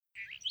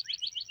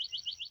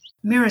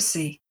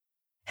Miracy.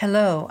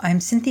 Hello, I'm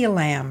Cynthia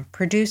Lamb,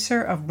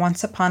 producer of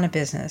Once Upon a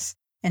Business,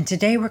 and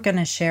today we're going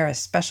to share a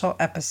special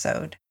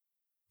episode.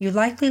 You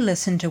likely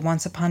listen to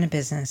Once Upon a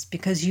Business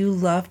because you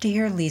love to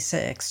hear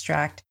Lisa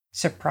extract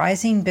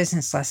surprising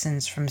business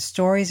lessons from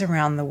stories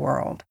around the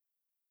world.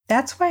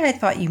 That's why I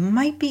thought you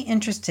might be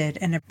interested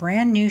in a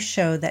brand new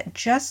show that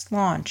just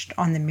launched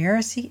on the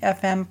Miracy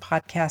FM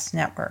podcast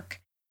network.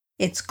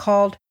 It's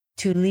called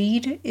To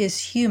Lead is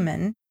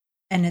Human,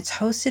 and it's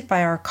hosted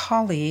by our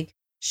colleague,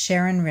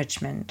 Sharon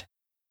Richmond.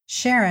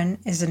 Sharon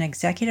is an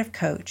executive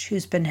coach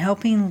who's been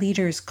helping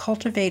leaders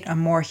cultivate a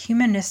more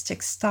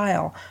humanistic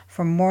style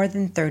for more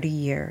than 30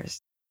 years.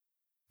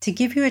 To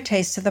give you a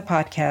taste of the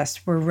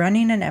podcast, we're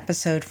running an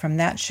episode from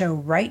that show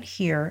right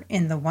here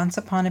in the Once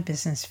Upon a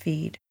Business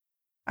feed.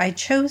 I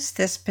chose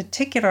this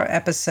particular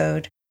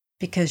episode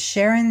because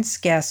Sharon's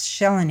guest,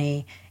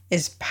 Shalini,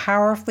 is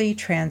powerfully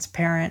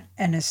transparent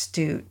and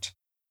astute.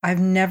 I've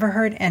never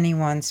heard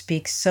anyone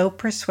speak so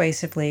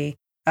persuasively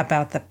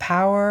about the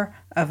power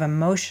of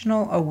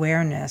emotional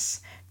awareness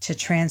to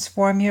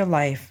transform your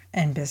life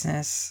and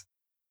business.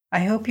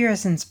 I hope you're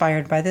as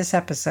inspired by this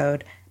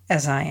episode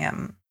as I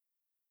am.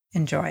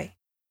 Enjoy.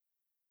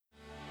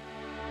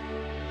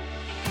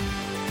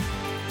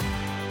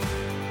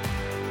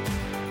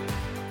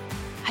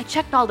 I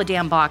checked all the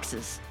damn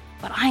boxes,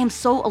 but I am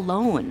so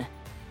alone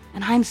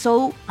and I'm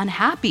so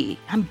unhappy.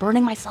 I'm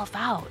burning myself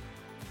out.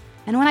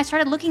 And when I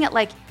started looking at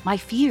my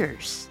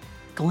fears,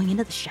 going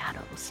into the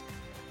shadows,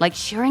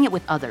 sharing it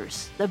with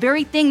others, the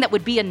very thing that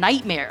would be a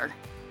nightmare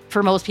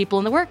for most people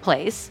in the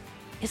workplace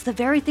is the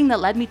very thing that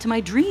led me to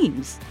my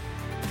dreams.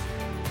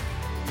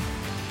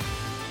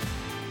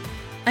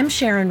 I'm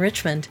Sharon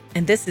Richmond,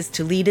 and this is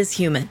To Lead is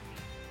Human.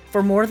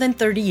 For more than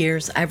 30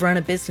 years, I've run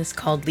a business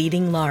called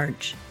Leading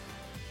Large.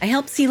 I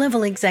help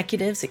C-level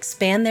executives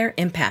expand their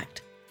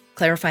impact,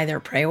 clarify their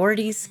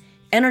priorities,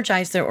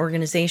 energize their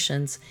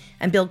organizations,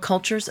 and build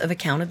cultures of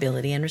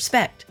accountability and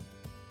respect.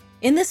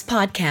 In this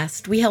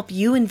podcast, we help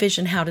you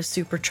envision how to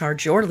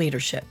supercharge your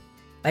leadership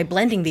by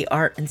blending the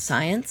art and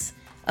science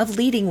of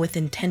leading with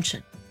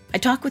intention. I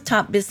talk with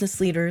top business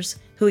leaders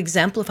who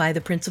exemplify the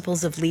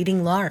principles of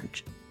leading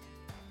large.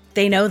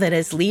 They know that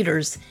as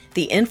leaders,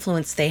 the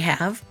influence they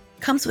have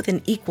comes with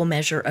an equal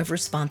measure of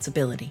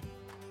responsibility.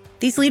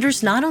 These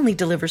leaders not only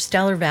deliver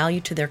stellar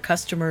value to their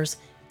customers,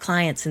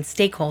 clients, and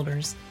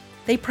stakeholders,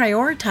 they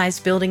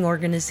prioritize building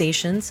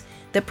organizations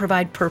that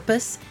provide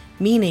purpose,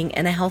 meaning,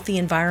 and a healthy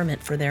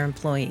environment for their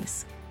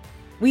employees.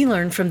 We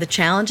learn from the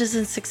challenges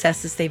and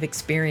successes they've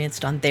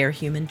experienced on their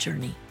human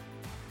journey.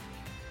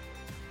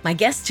 My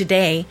guest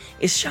today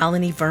is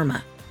Shalini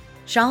Verma.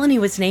 Shalini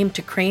was named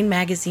to Crane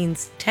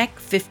Magazine's Tech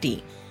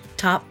 50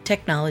 Top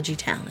Technology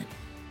Talent.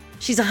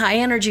 She's a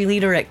high-energy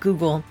leader at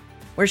Google,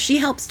 where she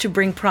helps to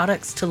bring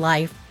products to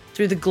life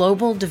through the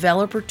Global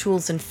Developer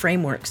Tools and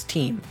Frameworks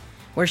team,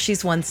 where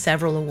she's won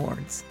several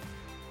awards.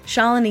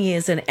 Shalini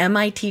is an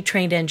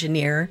MIT-trained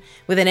engineer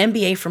with an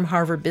MBA from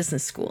Harvard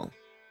Business School.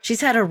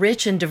 She's had a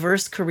rich and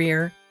diverse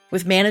career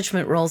with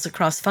management roles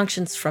across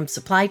functions from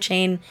supply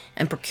chain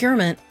and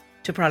procurement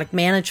to product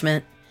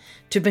management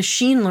to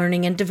machine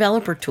learning and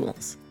developer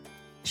tools.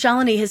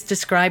 Shalini has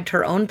described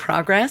her own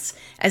progress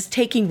as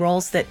taking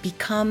roles that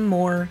become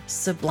more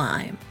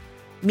sublime,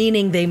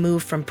 meaning they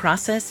move from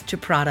process to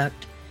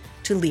product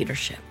to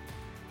leadership.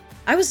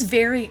 I was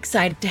very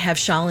excited to have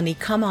Shalini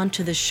come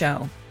onto the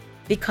show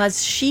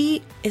because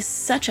she is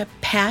such a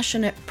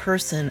passionate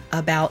person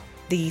about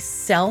the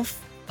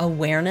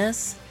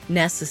self-awareness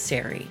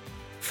necessary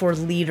for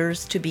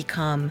leaders to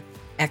become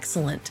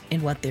excellent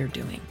in what they're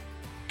doing.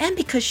 And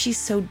because she's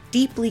so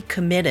deeply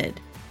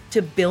committed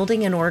to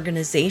building an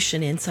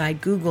organization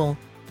inside Google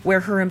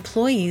where her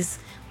employees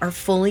are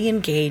fully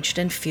engaged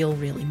and feel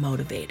really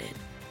motivated.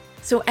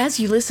 So as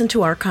you listen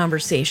to our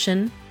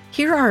conversation,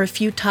 here are a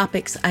few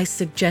topics I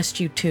suggest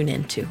you tune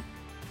into.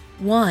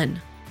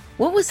 1,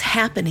 what was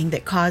happening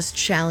that caused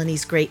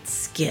Shalini's great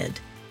skid?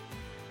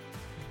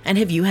 And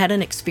have you had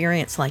an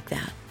experience like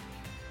that?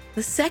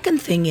 The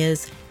second thing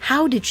is,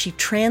 how did she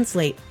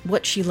translate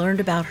what she learned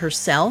about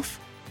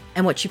herself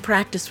and what she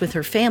practiced with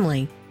her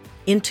family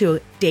into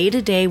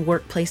day-to-day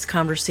workplace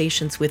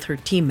conversations with her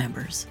team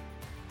members?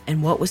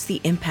 And what was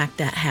the impact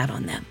that had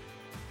on them?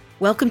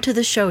 Welcome to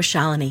the show,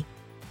 Shalini.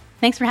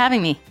 Thanks for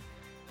having me.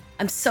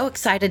 I'm so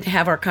excited to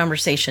have our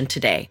conversation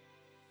today.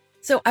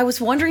 So I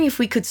was wondering if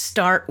we could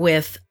start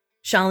with,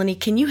 Shalini,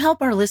 can you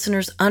help our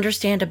listeners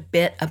understand a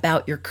bit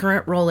about your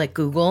current role at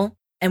Google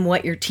and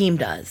what your team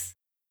does?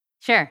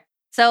 Sure.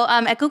 So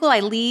at Google, I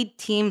lead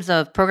teams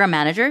of program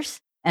managers,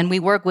 and we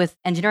work with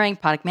engineering,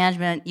 product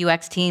management,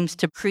 UX teams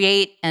to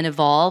create and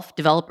evolve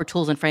developer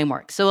tools and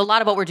frameworks. So a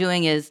lot of what we're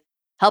doing is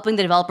helping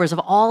the developers of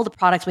all the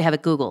products we have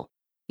at Google.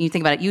 You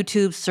think about it,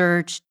 YouTube,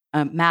 search,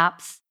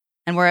 maps,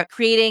 and we're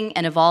creating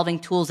and evolving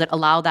tools that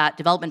allow that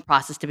development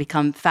process to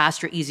become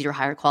faster, easier,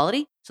 higher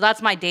quality. So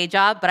that's my day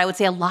job. But I would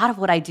say a lot of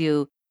what I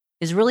do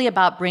is really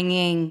about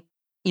bringing,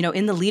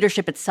 in the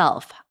leadership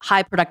itself,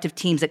 high productive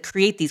teams that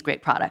create these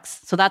great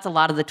products. So that's a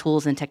lot of the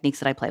tools and techniques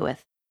that I play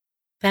with.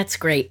 That's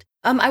great.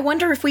 I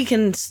wonder if we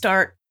can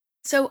start.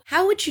 So,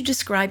 how would you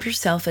describe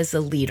yourself as a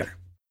leader?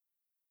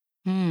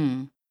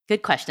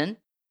 Good question.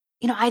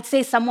 I'd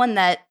say someone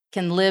that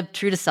can live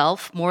true to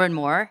self more and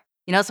more.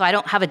 So I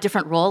don't have a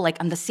different role. Like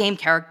I'm the same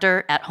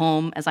character at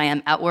home as I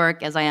am at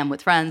work, as I am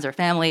with friends or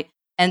family.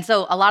 And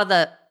so a lot of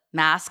the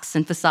masks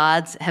and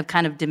facades have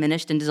kind of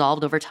diminished and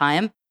dissolved over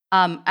time.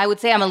 I would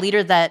say I'm a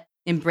leader that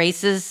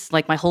embraces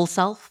like my whole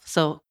self.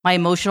 So my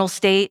emotional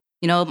state,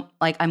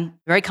 like I'm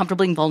very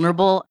comfortable being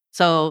vulnerable.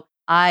 So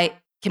I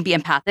can be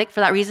empathic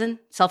for that reason.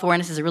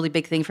 Self-awareness is a really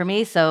big thing for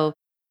me. So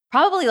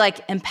probably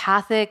like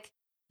empathic,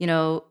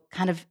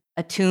 kind of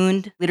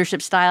attuned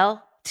leadership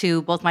style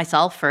to both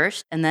myself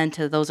first and then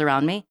to those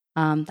around me.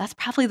 That's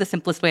probably the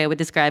simplest way I would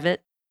describe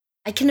it.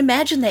 I can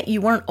imagine that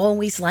you weren't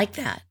always like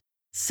that.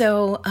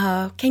 So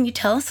can you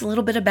tell us a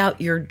little bit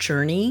about your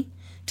journey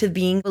to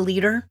being a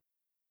leader?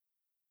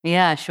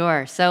 Yeah,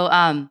 sure. So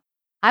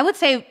I would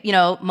say,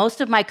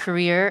 most of my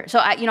career, so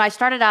I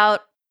started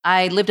out,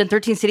 I lived in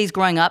 13 cities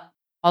growing up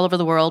all over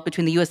the world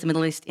between the US, the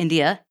Middle East,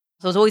 India.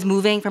 So I was always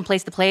moving from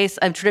place to place.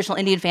 I'm a traditional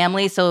Indian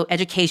family, so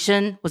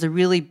education was a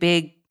really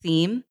big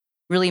theme,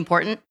 really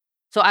important.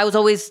 So I was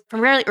always,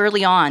 from very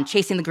early on,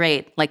 chasing the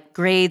grade, like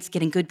grades,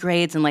 getting good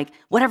grades, and like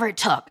whatever it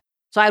took.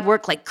 So I'd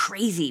work like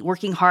crazy,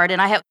 working hard.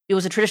 And it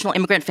was a traditional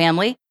immigrant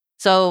family,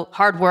 so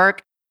hard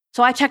work.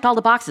 So I checked all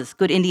the boxes.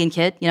 Good Indian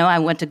kid. I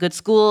went to good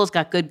schools,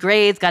 got good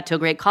grades, got to a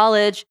great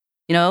college,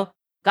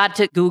 got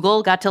to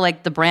Google, got to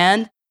like the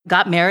brand,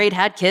 got married,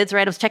 had kids,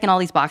 right? I was checking all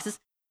these boxes.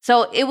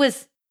 So it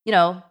was,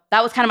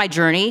 that was kind of my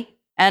journey.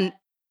 And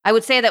I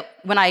would say that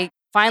when I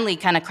finally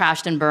kind of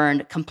crashed and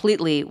burned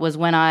completely was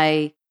when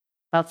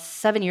about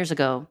 7 years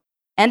ago,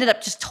 ended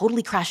up just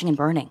totally crashing and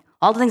burning.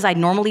 All the things I'd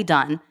normally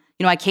done,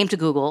 I came to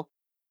Google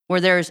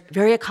where there's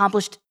very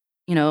accomplished,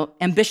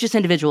 ambitious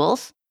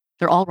individuals.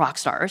 They're all rock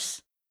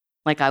stars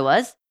like I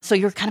was. So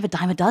you're kind of a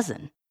dime a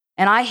dozen.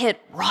 And I hit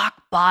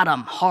rock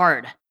bottom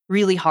hard,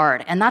 really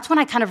hard. And that's when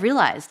I kind of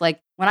realized, like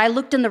when I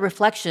looked in the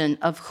reflection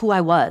of who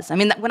I was,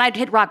 when I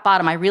hit rock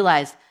bottom, I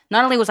realized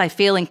not only was I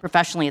failing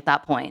professionally at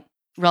that point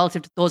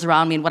relative to those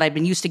around me and what I'd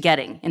been used to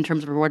getting in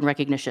terms of reward and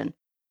recognition,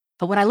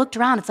 but when I looked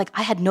around, it's like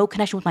I had no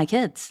connection with my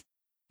kids.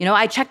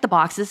 I checked the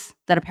boxes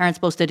that a parent's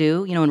supposed to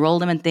do, enroll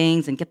them in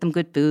things and get them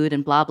good food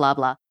and blah, blah,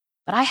 blah.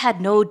 But I had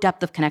no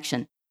depth of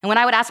connection. And when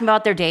I would ask them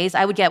about their days,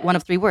 I would get one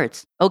of three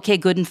words: okay,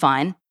 good, and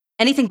fine.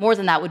 Anything more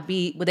than that would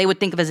be what they would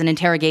think of as an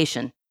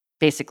interrogation,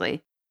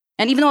 basically.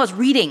 And even though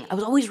I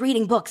was always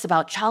reading books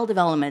about child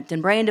development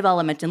and brain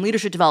development and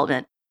leadership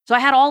development. So I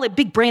had all a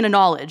big brain of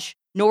knowledge,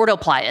 nowhere to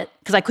apply it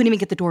because I couldn't even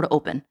get the door to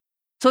open.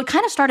 So it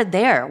kind of started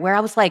there where I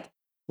was like,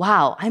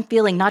 wow, I'm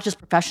feeling not just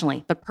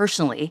professionally, but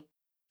personally.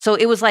 So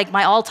it was like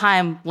my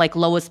all-time like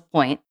lowest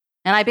point.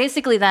 And I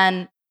basically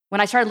then, when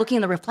I started looking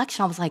in the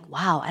reflection, I was like,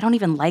 wow, I don't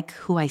even like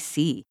who I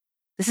see.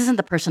 This isn't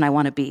the person I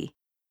want to be.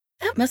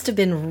 That must have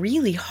been a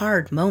really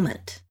hard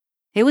moment.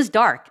 It was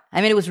dark.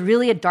 It was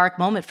really a dark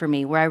moment for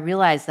me where I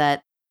realized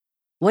that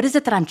what is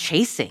it that I'm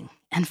chasing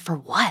and for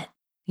what?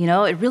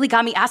 It really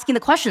got me asking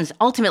the questions.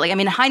 Ultimately,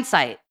 in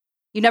hindsight,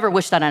 you never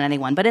wish that on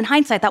anyone, but in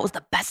hindsight, that was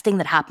the best thing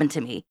that happened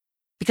to me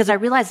because I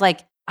realized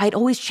like I'd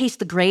always chased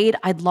the grade.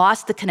 I'd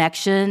lost the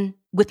connection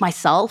with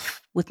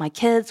myself, with my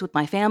kids, with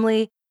my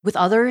family, with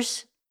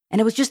others.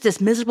 And it was just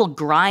this miserable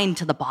grind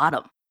to the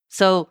bottom.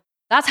 So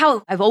that's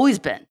how I've always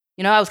been.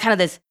 I was kind of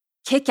this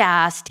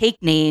kick-ass,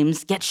 take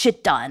names, get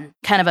shit done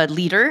kind of a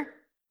leader,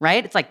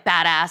 right? It's like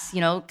badass,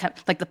 kind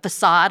of like the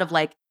facade of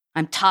like,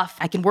 I'm tough.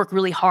 I can work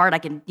really hard. I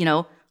can,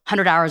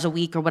 100 hours a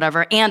week or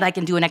whatever. And I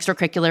can do an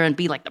extracurricular and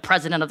be like the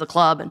president of the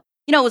club. And,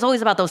 it was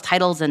always about those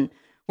titles and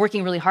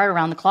working really hard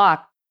around the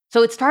clock.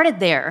 So it started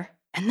there.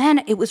 And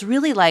then it was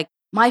really like,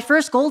 my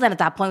first goal then at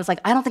that point was like,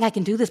 I don't think I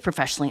can do this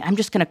professionally. I'm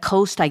just going to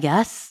coast, I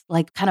guess,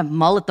 like kind of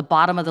mull at the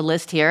bottom of the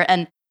list here.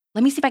 And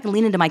let me see if I can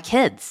lean into my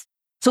kids.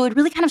 So it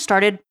really kind of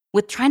started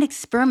with trying to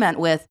experiment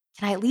with,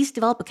 can I at least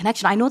develop a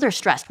connection? I know they're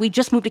stressed. We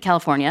just moved to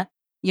California.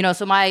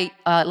 So my,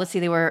 let's see,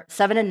 they were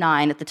 7 and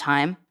 9 at the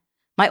time.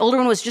 My older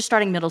one was just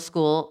starting middle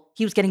school.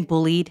 He was getting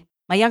bullied.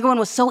 My younger one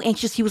was so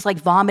anxious, he was like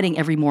vomiting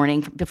every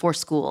morning before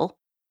school.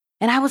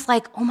 And I was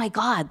like, oh my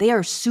God, they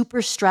are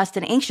super stressed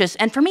and anxious.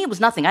 And for me, it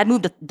was nothing. I'd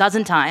moved a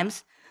dozen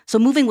times. So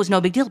moving was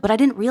no big deal. But I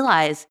didn't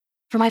realize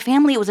for my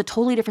family, it was a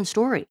totally different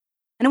story.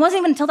 And it wasn't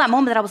even until that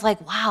moment that I was like,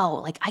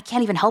 wow, like I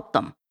can't even help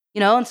them.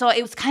 And so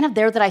it was kind of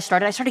there that I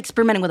started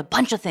experimenting with a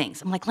bunch of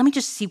things. I'm like, let me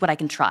just see what I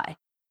can try.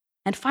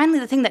 And finally,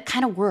 the thing that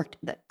kind of worked,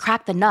 that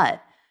cracked the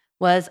nut,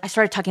 was I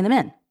started tucking them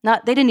in. They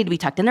didn't need to be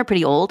tucked in. They're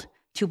pretty old.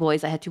 2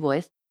 boys. I had 2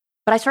 boys.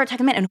 But I started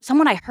tucking them in. And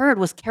someone I heard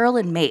was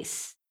Carolyn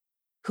Mace,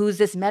 who's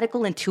this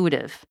medical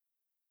intuitive.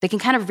 They can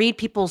kind of read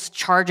people's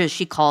charges,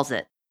 she calls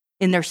it,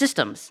 in their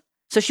systems.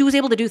 So she was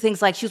able to do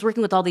things like she was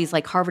working with all these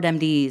like Harvard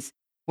MDs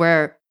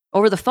where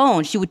over the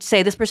phone, she would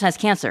say, this person has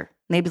cancer.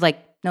 And they'd be like,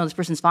 no, this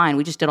person's fine.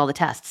 We just did all the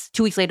tests.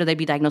 2 weeks later, they'd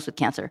be diagnosed with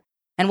cancer.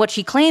 And what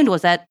she claimed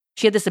was that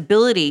she had this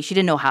ability, she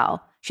didn't know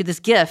how, she had this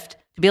gift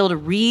to be able to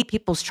read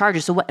people's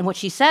charges. And what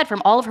she said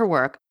from all of her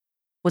work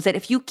was that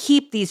if you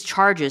keep these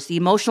charges, the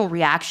emotional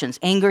reactions,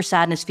 anger,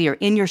 sadness, fear,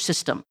 in your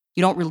system,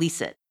 you don't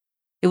release it.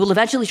 It will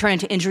eventually turn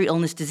into injury,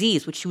 illness,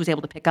 disease, which she was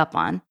able to pick up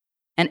on.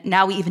 And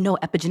now we even know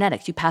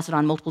epigenetics. You pass it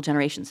on multiple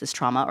generations, this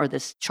trauma or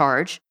this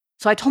charge.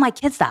 So I told my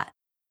kids that.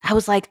 I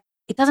was like,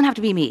 it doesn't have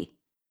to be me.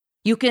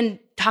 You can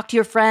talk to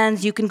your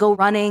friends. You can go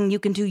running. You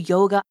can do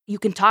yoga. You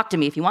can talk to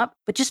me if you want,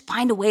 but just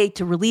find a way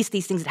to release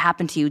these things that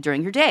happen to you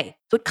during your day.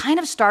 So it kind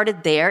of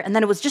started there. And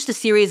then it was just a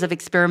series of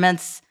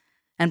experiments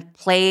and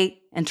play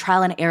and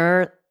trial and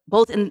error,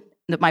 both in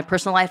my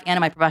personal life and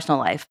in my professional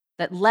life,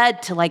 that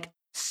led to like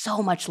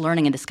so much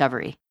learning and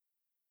discovery.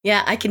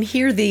 Yeah, I can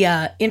hear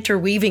the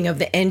interweaving of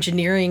the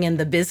engineering and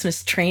the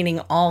business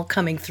training all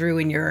coming through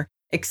in your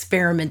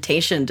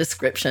experimentation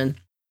description.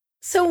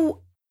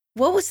 So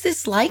what was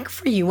this like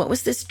for you? What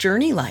was this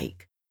journey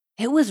like?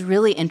 It was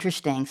really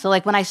interesting. So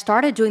like when I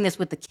started doing this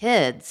with the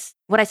kids,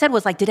 what I said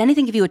was like, did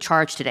anything give you a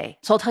charge today?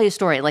 So I'll tell you a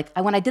story. Like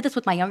when I did this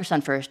with my younger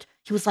son first,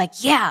 he was like,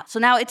 yeah. So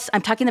now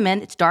I'm tucking them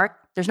in. It's dark.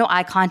 There's no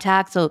eye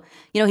contact. So,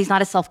 he's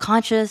not as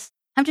self-conscious.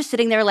 I'm just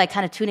sitting there like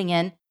kind of tuning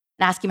in and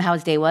asking him how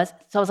his day was.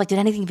 So I was like, did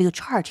anything give you a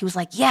charge? He was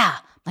like, yeah.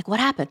 I'm like, what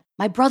happened?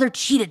 My brother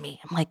cheated me.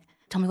 I'm like,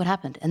 tell me what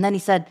happened. And then he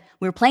said,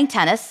 we were playing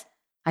tennis.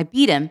 I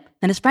beat him.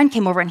 Then his friend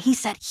came over and he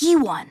said he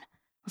won.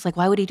 I was like,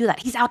 why would he do that?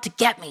 He's out to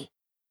get me.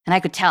 And I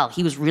could tell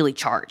he was really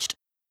charged,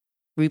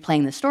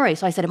 replaying this story.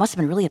 So I said, it must have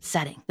been really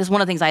upsetting. This is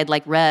one of the things I had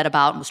like read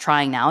about and was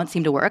trying now and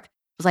seemed to work. It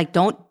was like,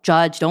 don't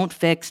judge, don't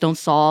fix, don't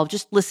solve,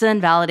 just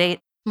listen, validate.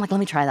 I'm like, let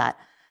me try that.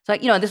 So,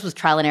 this was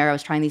trial and error. I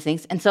was trying these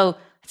things. And so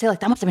I'd say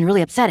like, that must have been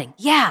really upsetting.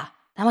 Yeah.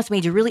 That must have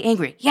made you really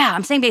angry. Yeah.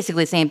 I'm saying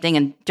basically the same thing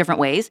in different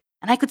ways.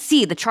 And I could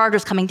see the charge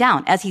was coming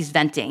down as he's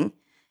venting.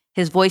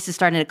 His voice is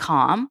starting to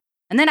calm.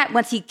 And then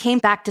once he came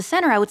back to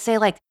center, I would say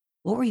like,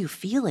 what were you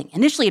feeling?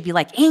 Initially, it'd be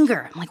like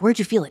anger. I'm like, where'd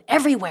you feel it?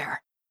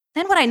 Everywhere.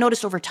 Then what I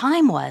noticed over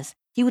time was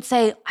he would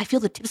say, I feel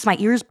the tips of my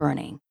ears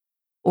burning,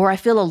 or I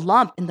feel a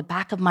lump in the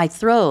back of my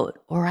throat,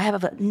 or I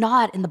have a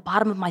knot in the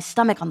bottom of my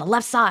stomach on the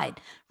left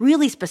side,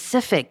 really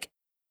specific.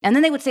 And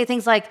then they would say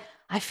things like,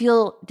 I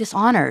feel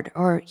dishonored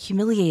or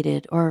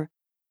humiliated or,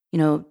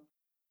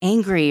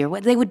 angry, or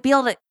what. They would be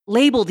able to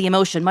label the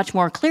emotion much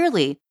more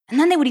clearly. And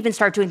then they would even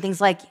start doing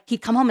things like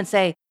he'd come home and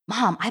say,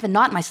 Mom, I have a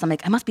knot in my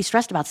stomach. I must be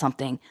stressed about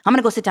something. I'm going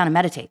to go sit down and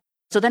meditate.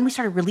 So then we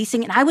started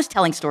releasing, and I was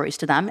telling stories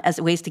to them as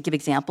ways to give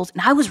examples,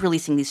 and I was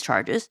releasing these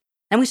charges.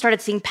 And we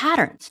started seeing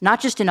patterns, not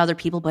just in other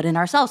people, but in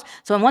ourselves.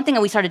 So one thing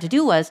that we started to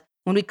do was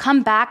when we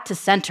come back to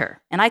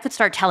center, and I could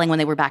start telling when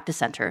they were back to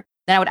center,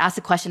 then I would ask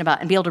the question about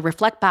and be able to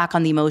reflect back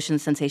on the emotion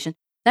and sensation.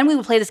 Then we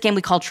would play this game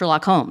we called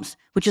Sherlock Holmes,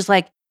 which is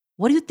like,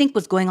 what do you think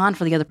was going on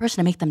for the other person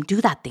to make them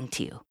do that thing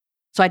to you?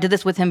 So I did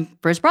this with him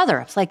for his brother.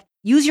 I was like,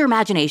 use your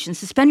imagination,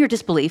 suspend your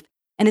disbelief.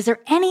 And is there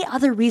any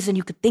other reason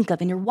you could think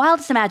of in your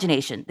wildest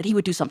imagination that he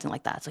would do something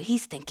like that? So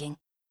he's thinking,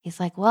 he's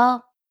like,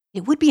 well,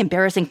 it would be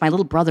embarrassing if my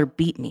little brother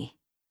beat me.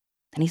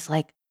 And he's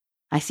like,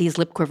 I see his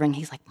lip quivering.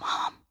 He's like,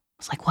 Mom. I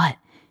was like, what?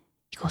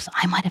 He goes,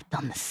 I might have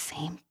done the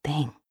same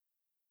thing.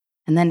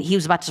 And then he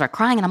was about to start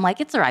crying. And I'm like,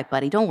 it's all right,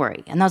 buddy. Don't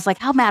worry. And I was like,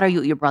 how mad are you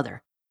at your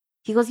brother?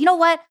 He goes, you know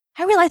what?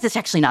 I realized it's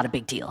actually not a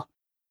big deal.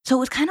 So it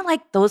was kind of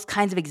like those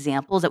kinds of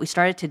examples that we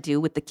started to do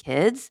with the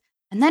kids.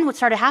 And then what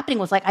started happening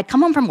was like, I'd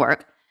come home from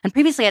work. And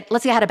previously,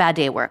 let's say I had a bad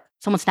day at work.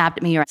 Someone snapped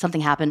at me or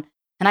something happened.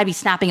 And I'd be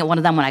snapping at one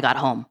of them when I got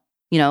home,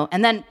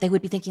 And then they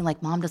would be thinking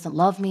like, Mom doesn't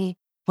love me.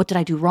 What did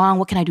I do wrong?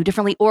 What can I do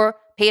differently? Or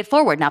pay it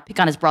forward. Now pick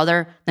on his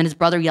brother. Then his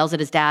brother yells at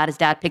his dad. His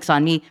dad picks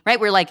on me, right?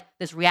 We're like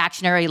this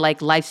reactionary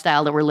like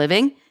lifestyle that we're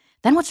living.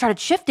 Then what started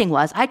shifting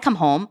was I'd come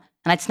home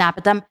and I'd snap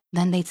at them.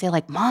 Then they'd say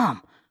like,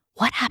 Mom,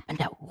 what happened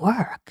at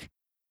work?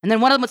 And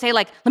then one of them would say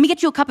like, let me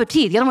get you a cup of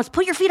tea. The other one was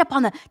put your feet up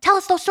on tell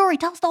us the story.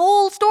 Tell us the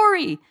whole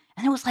story.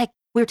 And it was like,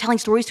 we were telling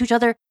stories to each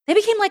other. They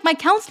became like my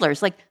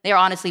counselors. Like they are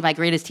honestly my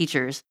greatest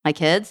teachers, my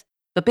kids.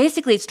 But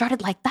basically it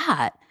started like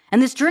that.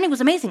 And this journey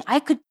was amazing. I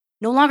could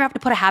no longer have to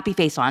put a happy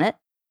face on it.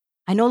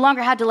 I no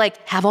longer had to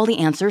like have all the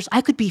answers.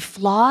 I could be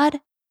flawed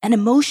and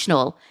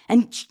emotional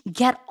and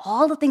get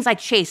all the things I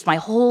chased my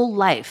whole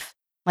life,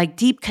 like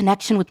deep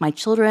connection with my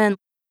children,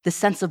 the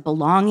sense of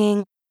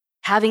belonging,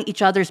 having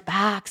each other's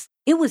backs.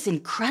 It was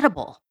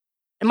incredible.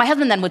 And my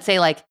husband then would say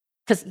like,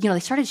 because, they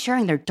started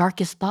sharing their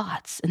darkest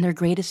thoughts and their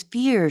greatest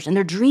fears and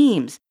their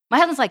dreams. My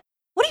husband's like,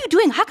 what are you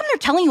doing? How come they're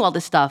telling you all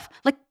this stuff?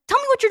 Like, tell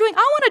me what you're doing. I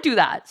want to do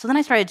that. So then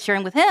I started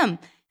sharing with him.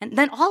 And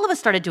then all of us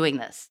started doing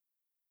this.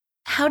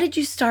 How did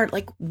you start?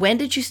 Like, when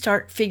did you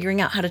start figuring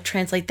out how to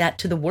translate that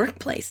to the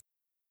workplace?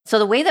 So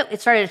the way that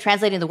it started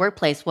translating to the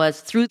workplace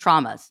was through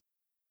traumas.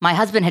 My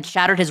husband had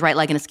shattered his right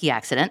leg in a ski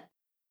accident.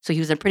 So he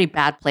was in a pretty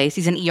bad place.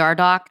 He's an ER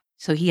doc.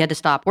 So he had to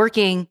stop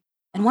working.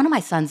 And one of my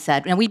sons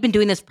said, and we've been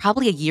doing this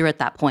probably a year at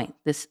that point,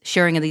 this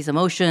sharing of these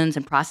emotions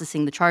and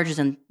processing the charges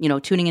and,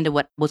 tuning into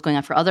what was going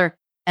on for other.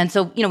 And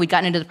so, we'd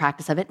gotten into the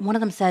practice of it. And one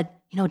of them said,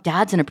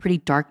 Dad's in a pretty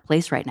dark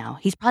place right now.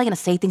 He's probably going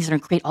to say things that are going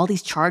to create all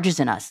these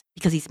charges in us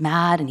because he's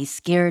mad and he's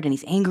scared and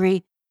he's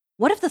angry.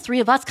 What if the three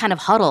of us kind of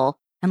huddle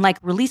and like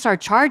release our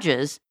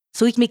charges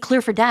so we can be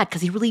clear for Dad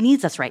because he really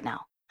needs us right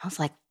now? I was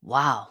like,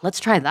 wow,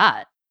 let's try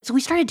that. So we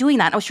started doing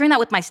that. I was sharing that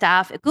with my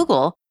staff at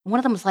Google. And one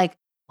of them was like,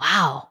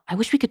 wow, I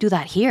wish we could do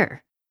that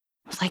here.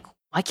 I was like,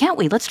 why can't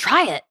we? Let's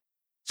try it.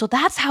 So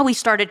that's how we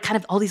started kind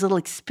of all these little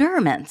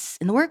experiments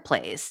in the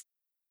workplace.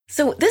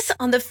 So this,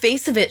 on the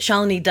face of it,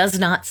 Shalini, does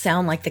not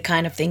sound like the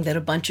kind of thing that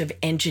a bunch of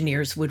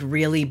engineers would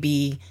really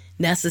be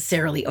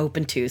necessarily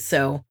open to.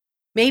 So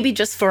maybe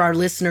just for our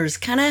listeners,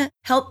 kind of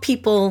help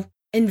people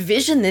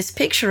envision this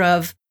picture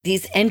of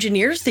these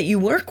engineers that you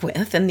work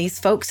with and these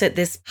folks at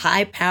this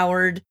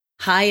high-powered,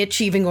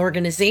 high-achieving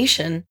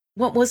organization.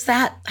 What was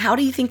that? How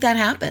do you think that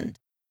happened?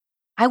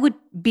 I would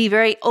be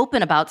very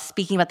open about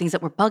speaking about things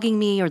that were bugging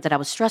me or that I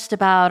was stressed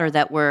about or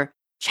that were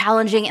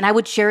challenging. And I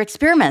would share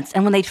experiments.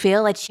 And when they'd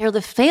fail, I'd share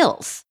the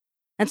fails.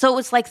 And so it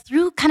was like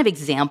through kind of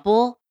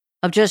example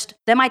of just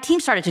then my team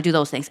started to do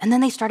those things. And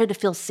then they started to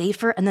feel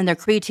safer. And then their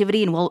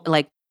creativity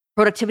and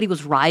productivity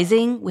was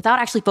rising without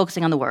actually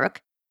focusing on the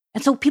work.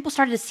 And so people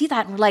started to see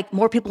that and were like,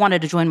 more people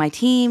wanted to join my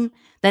team.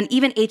 Then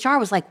even HR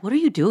was like, what are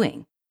you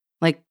doing?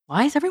 Like,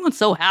 why is everyone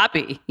so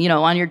happy,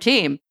 on your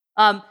team?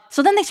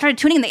 So then they started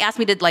tuning in. They asked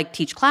me to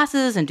teach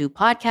classes and do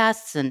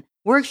podcasts and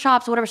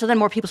workshops or whatever. So then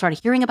more people started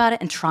hearing about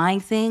it and trying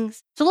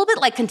things. It's a little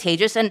bit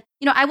contagious. And,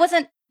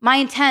 my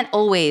intent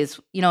always,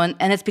 and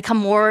it's become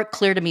more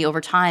clear to me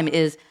over time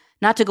is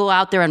not to go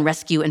out there and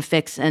rescue and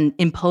fix and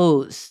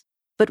impose.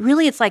 But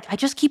really it's I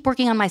just keep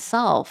working on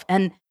myself.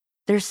 And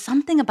there's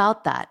something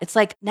about that. It's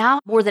now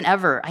more than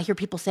ever, I hear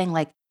people saying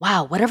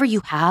wow, whatever you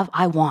have,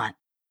 I want,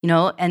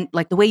 and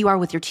the way you are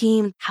with your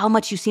team, how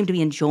much you seem to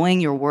be enjoying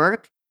your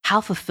work,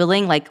 how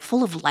fulfilling,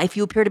 full of life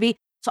you appear to be.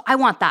 So I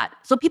want that.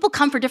 So people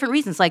come for different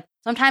reasons.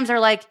 Sometimes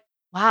they're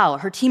wow,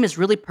 her team is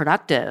really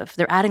productive.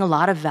 They're adding a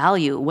lot of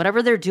value.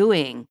 Whatever they're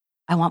doing,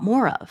 I want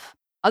more of.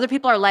 Other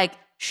people are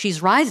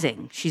she's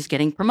rising. She's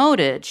getting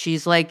promoted.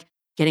 She's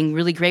getting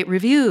really great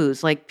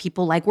reviews.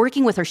 People like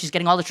working with her. She's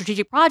getting all the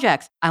strategic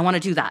projects. I want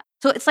to do that.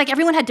 So it's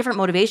everyone had different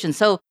motivations.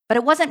 But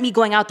it wasn't me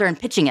going out there and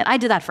pitching it. I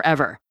did that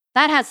forever.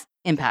 That has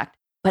impact.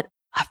 But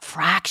a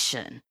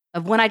fraction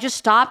of when I just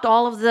stopped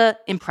all of the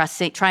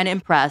trying to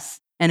impress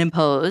and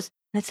impose,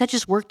 and instead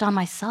just worked on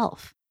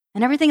myself.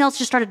 And everything else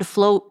just started to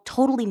flow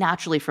totally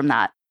naturally from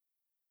that.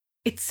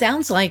 It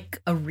sounds like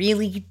a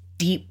really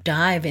deep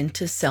dive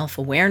into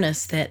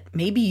self-awareness that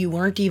maybe you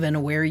weren't even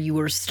aware you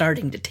were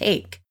starting to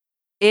take.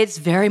 It's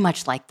very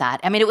much like that.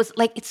 I mean, it was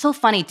it's so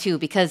funny too,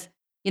 because,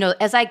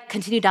 as I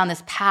continue down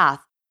this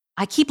path,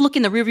 I keep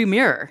looking in the rearview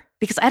mirror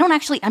because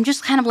I'm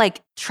just kind of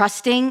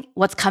trusting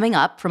what's coming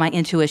up for my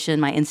intuition,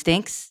 my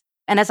instincts.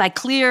 And as I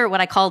clear what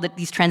I call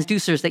these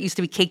transducers that used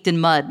to be caked in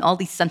mud, all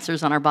these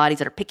sensors on our bodies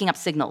that are picking up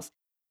signals,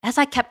 as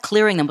I kept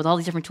clearing them with all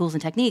these different tools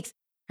and techniques,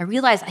 I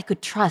realized I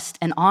could trust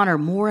and honor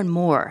more and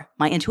more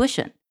my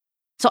intuition.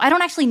 So I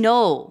don't actually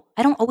know.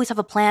 I don't always have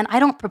a plan. I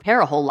don't prepare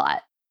a whole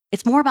lot.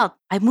 It's more about,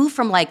 I've moved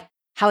from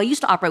how I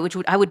used to operate, which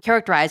I would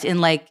characterize in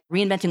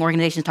Reinventing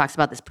Organizations talks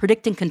about this,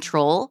 predict and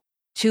control,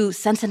 to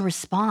sense and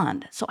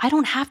respond. So I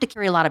don't have to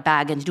carry a lot of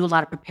baggage and do a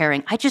lot of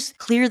preparing. I just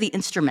clear the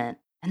instrument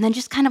and then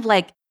just kind of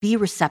be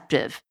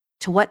receptive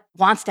to what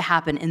wants to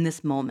happen in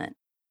this moment.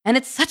 And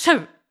it's such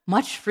a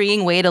much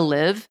freeing way to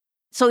live.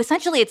 So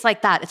essentially it's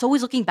like that. It's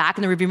always looking back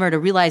in the rearview mirror to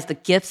realize the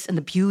gifts and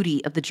the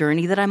beauty of the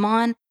journey that I'm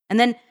on. And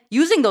then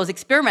using those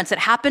experiments that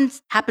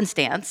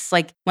happenstance,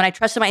 when I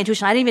trusted my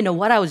intuition, I didn't even know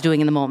what I was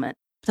doing in the moment.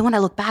 But then when I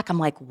look back, I'm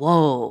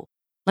whoa,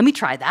 let me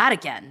try that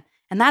again.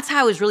 And that's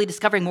how I was really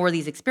discovering more of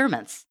these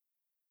experiments.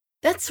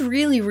 That's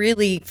really,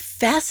 really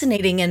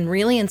fascinating and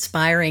really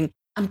inspiring.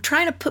 I'm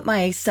trying to put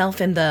myself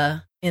in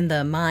the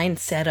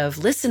mindset of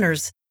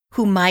listeners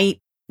who might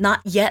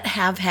not yet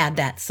have had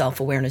that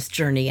self-awareness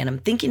journey. And I'm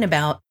thinking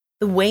about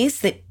the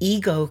ways that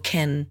ego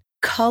can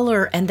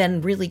color and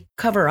then really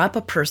cover up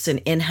a person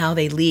in how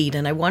they lead.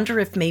 And I wonder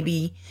if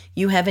maybe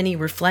you have any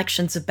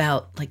reflections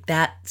about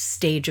that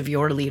stage of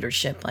your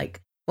leadership.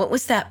 What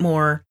was that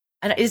more?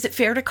 And is it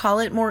fair to call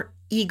it more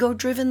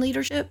ego-driven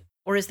leadership?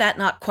 Or is that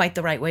not quite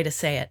the right way to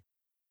say it?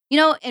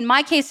 In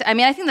my case,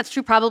 I think that's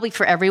true probably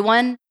for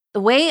everyone. The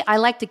way I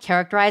like to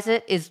characterize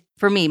it is,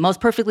 for me, most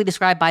perfectly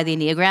described by the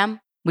Enneagram,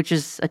 which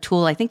is a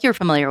tool I think you're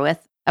familiar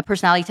with, a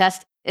personality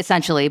test,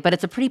 essentially. But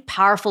it's a pretty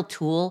powerful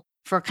tool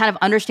for kind of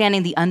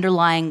understanding the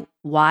underlying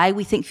why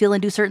we think, feel,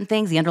 and do certain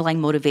things, the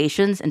underlying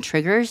motivations and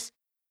triggers.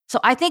 So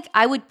I think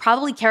I would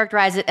probably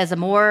characterize it as a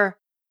more,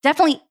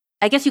 definitely,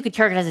 I guess you could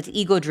characterize it as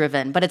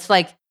ego-driven, but it's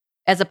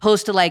as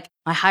opposed to my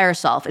higher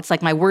self, it's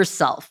my worst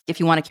self, if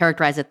you want to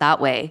characterize it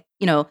that way.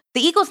 The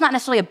ego is not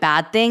necessarily a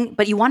bad thing,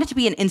 but you want it to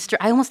be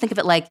I almost think of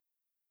it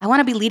I want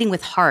to be leading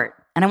with heart,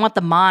 and I want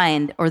the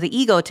mind or the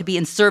ego to be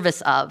in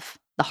service of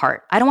the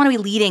heart. I don't want to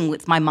be leading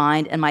with my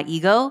mind and my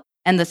ego,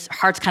 and the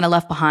heart's kind of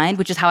left behind,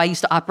 which is how I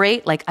used to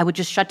operate. I would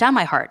just shut down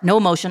my heart, no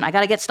emotion. I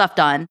got to get stuff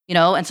done,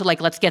 and so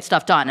let's get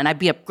stuff done. And I'd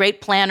be a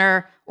great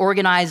planner,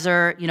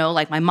 organizer,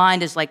 my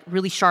mind is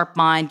really sharp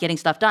mind, getting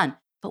stuff done.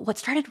 But what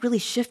started really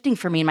shifting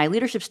for me in my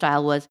leadership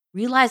style was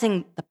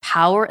realizing the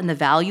power and the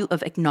value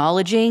of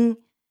acknowledging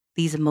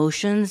these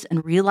emotions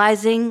and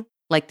realizing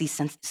these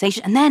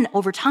sensations. And then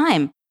over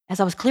time, as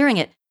I was clearing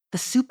it, the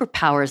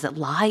superpowers that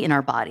lie in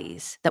our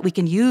bodies that we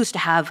can use to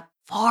have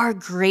far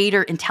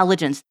greater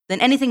intelligence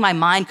than anything my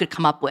mind could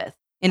come up with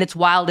in its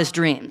wildest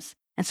dreams.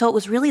 And so it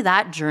was really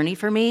that journey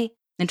for me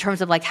in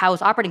terms of like how I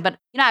was operating. But,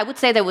 I would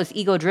say that it was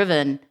ego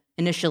driven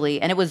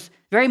initially. And it was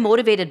very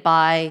motivated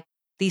by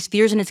these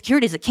fears and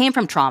insecurities that came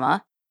from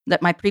trauma,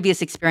 that my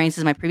previous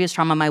experiences, my previous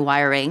trauma, my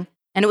wiring.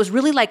 And it was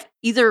really like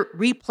either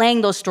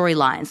replaying those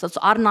storylines, those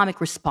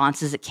autonomic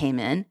responses that came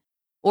in,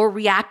 or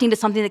reacting to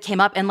something that came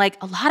up. And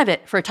like a lot of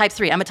it for a type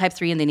 3, I'm a type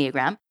 3 in the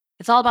Enneagram.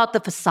 It's all about the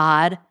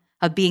facade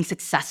of being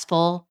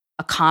successful,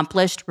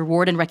 accomplished,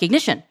 reward, and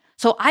recognition.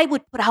 So I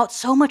would put out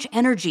so much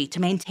energy to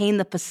maintain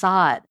the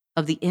facade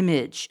of the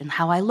image and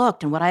how I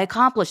looked and what I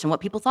accomplished and what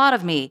people thought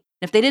of me.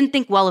 And if they didn't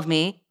think well of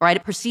me, or I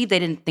perceived they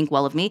didn't think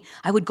well of me,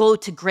 I would go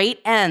to great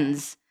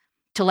ends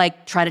to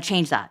like try to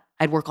change that.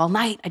 I'd work all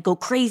night. I'd go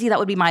crazy. That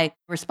would be my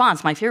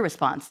response, my fear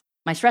response,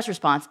 my stress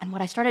response. And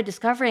what I started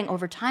discovering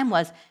over time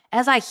was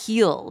as I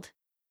healed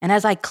and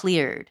as I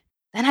cleared,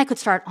 then I could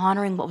start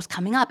honoring what was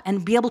coming up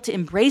and be able to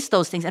embrace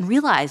those things and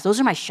realize those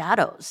are my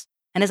shadows.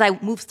 And as I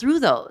moved through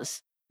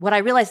those, what I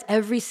realized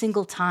every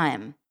single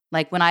time,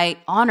 like when I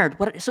honored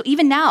so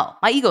even now,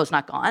 my ego is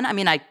not gone. I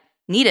mean, I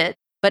need it,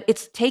 but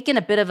it's taken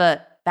a bit of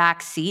a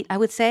back seat, I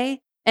would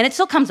say. And it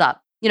still comes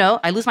up.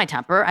 I lose my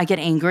temper. I get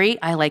angry.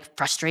 I like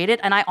frustrated,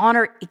 and I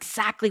honor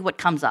exactly what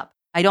comes up.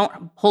 I don't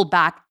hold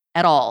back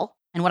at all.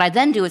 And what I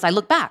then do is I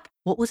look back.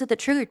 What was it that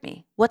triggered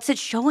me? What's it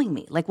showing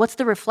me? Like, what's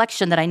the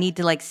reflection that I need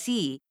to like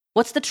see?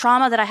 What's the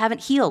trauma that I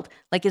haven't healed?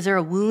 Like, is there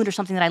a wound or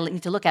something that I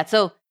need to look at?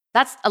 So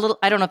that's a little,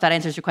 I don't know if that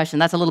answers your question.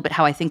 That's a little bit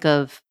how I think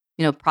of,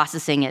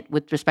 processing it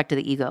with respect to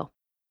the ego.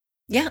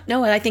 Yeah,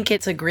 no, I think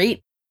it's a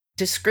great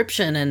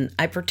description. And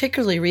I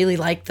particularly really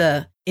like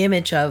the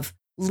image of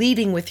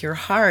leading with your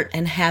heart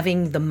and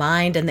having the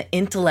mind and the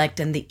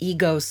intellect and the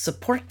ego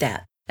support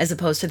that, as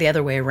opposed to the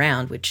other way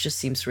around, which just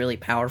seems really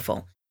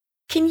powerful.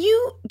 Can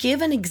you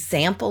give an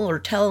example or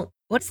tell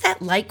what's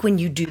that like when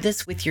you do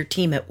this with your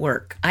team at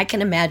work? I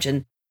can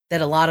imagine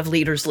that a lot of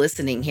leaders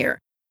listening here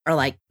are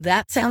like,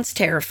 that sounds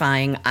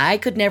terrifying. I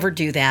could never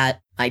do that.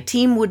 My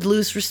team would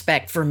lose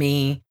respect for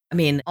me. I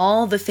mean,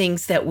 all the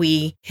things that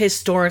we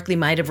historically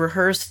might have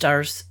rehearsed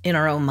in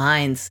our own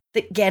minds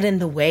that get in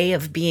the way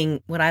of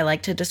being what I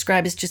like to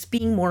describe as just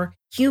being more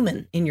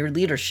human in your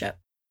leadership.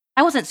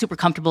 I wasn't super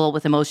comfortable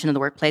with emotion in the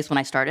workplace when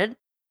I started,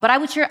 but I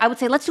would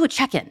say, let's do a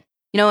check-in.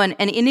 And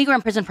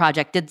Enneagram Prison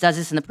Project does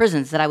this in the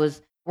prisons that I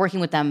was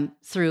working with them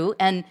through.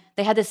 And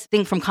they had this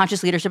thing from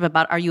Conscious Leadership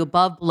about, are you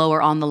above, below,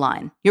 or on the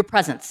line? Your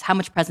presence, how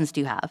much presence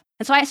do you have?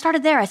 And so I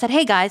started there. I said,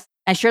 hey guys,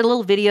 I shared a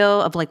little video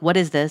of like, what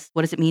is this?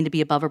 What does it mean to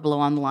be above or below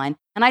on the line?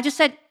 And I just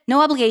said,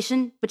 no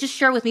obligation, but just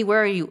share with me,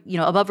 where are you,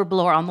 above or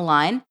below or on the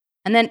line?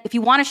 And then if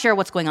you want to share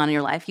what's going on in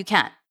your life, you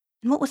can.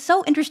 And what was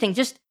so interesting,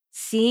 just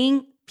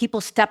seeing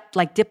people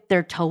dip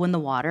their toe in the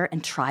water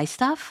and try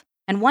stuff.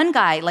 And one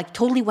guy like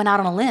totally went out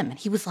on a limb and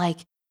he was like,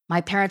 my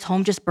parents'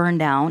 home just burned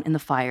down in the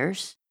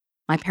fires.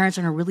 My parents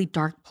are in a really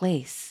dark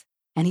place.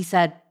 And he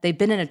said, they've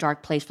been in a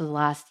dark place for the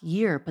last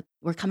year, but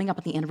we're coming up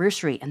on the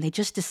anniversary. And they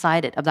just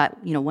decided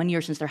about, 1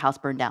 year since their house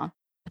burned down.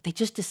 But they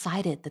just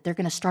decided that they're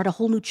going to start a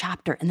whole new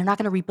chapter and they're not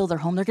going to rebuild their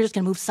home. They're just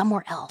going to move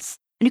somewhere else.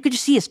 And you could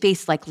just see his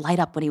face like light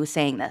up when he was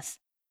saying this.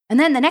 And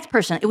then the next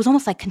person, it was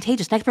almost like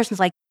contagious. Next person's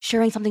like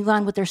sharing something going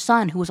on with their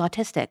son who was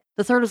autistic.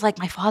 The third was like,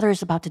 my father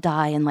is about to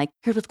die and like,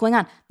 here's what's going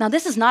on. Now,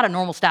 this is not a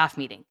normal staff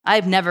meeting.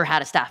 I've never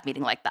had a staff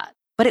meeting like that.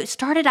 But it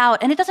started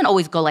out, and it doesn't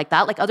always go like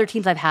that. Like other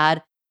teams I've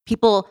had,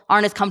 people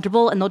aren't as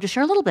comfortable and they'll just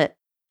share a little bit.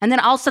 And then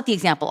I'll set the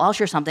example. I'll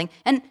share something.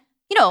 And,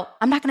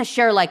 I'm not going to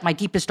share like my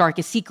deepest,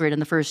 darkest secret in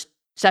the first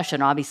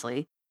session,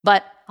 obviously.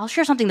 But I'll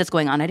share something that's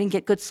going on. I didn't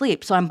get good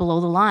sleep, so I'm below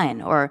the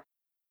line. Or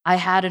I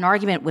had an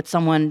argument with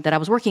someone that I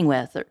was working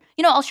with. Or,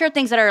 I'll share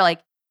things that are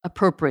like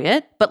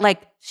appropriate, but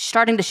like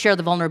starting to share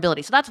the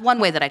vulnerability. So that's one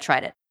way that I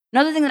tried it.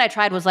 Another thing that I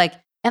tried was like,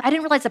 and I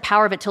didn't realize the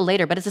power of it till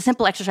later, but it's a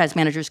simple exercise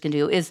managers can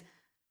do, is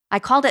I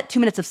called it 2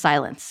 minutes of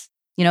silence,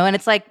 and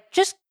it's like,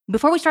 just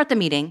before we start the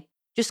meeting,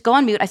 just go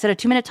on mute. I set a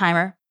 2-minute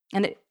timer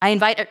and I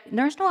invite,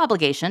 there's no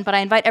obligation, but I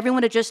invite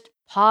everyone to just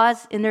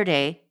pause in their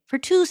day for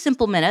 2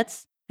 simple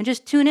minutes and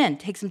just tune in.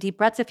 Take some deep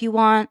breaths if you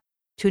want,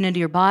 tune into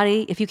your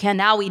body if you can.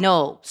 Now we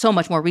know so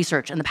much more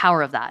research and the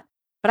power of that.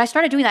 But I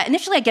started doing that.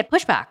 Initially, I'd get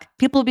pushback.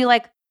 People would be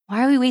like,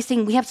 why are we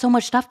wasting, we have so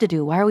much stuff to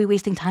do. Why are we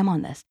wasting time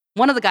on this?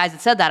 One of the guys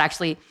that said that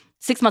actually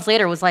 6 months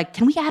later was like,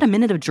 can we add a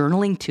minute of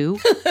journaling too?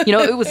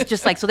 It was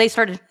just like, so they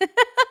started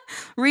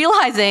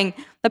realizing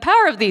the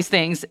power of these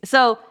things.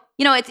 So,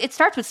 it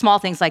starts with small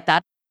things like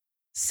that.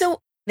 So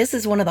this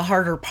is one of the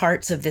harder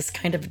parts of this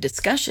kind of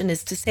discussion,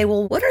 is to say,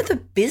 well, what are the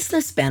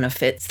business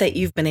benefits that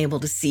you've been able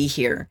to see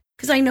here?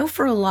 Because I know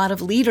for a lot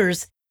of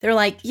leaders, they're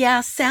like,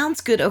 yeah, sounds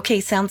good. Okay,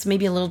 sounds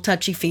maybe a little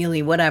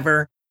touchy-feely,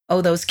 whatever.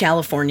 Oh, those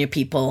California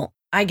people,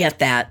 I get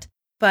that.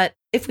 But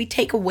if we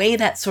take away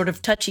that sort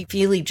of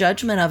touchy-feely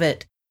judgment of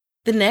it,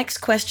 the next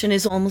question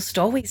is almost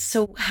always,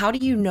 so how do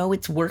you know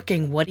it's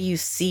working? What do you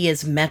see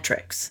as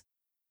metrics?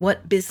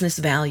 What business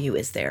value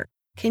is there?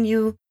 Can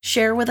you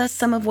share with us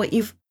some of what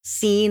you've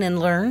seen and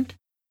learned?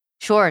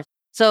 Sure.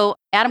 So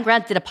Adam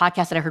Grant did a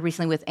podcast that I heard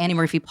recently with Annie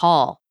Murphy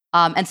Paul.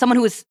 And someone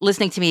who was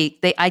listening to me,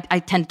 I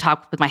tend to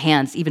talk with my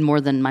hands even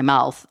more than my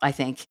mouth, I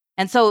think.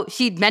 And so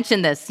she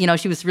mentioned this,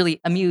 she was really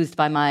amused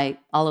by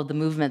all of the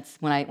movements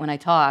when I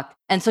talk.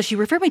 And so she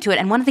referred me to it.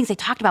 And one of the things they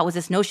talked about was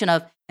this notion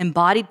of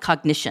embodied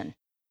cognition.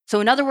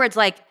 So in other words,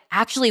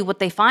 actually what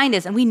they find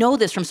is, and we know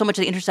this from so much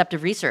of the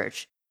interoceptive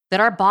research, that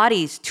our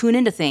bodies tune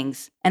into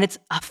things and it's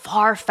a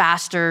far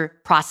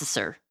faster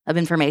processor of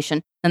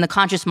information than the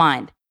conscious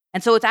mind.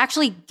 And so it's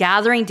actually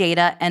gathering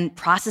data and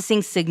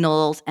processing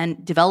signals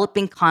and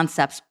developing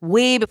concepts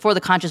way before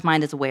the conscious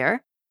mind is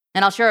aware.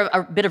 And I'll share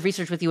a bit of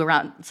research with you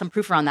around some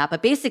proof around that.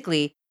 But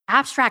basically,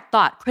 abstract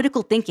thought,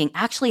 critical thinking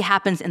actually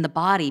happens in the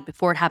body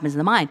before it happens in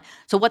the mind.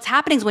 So what's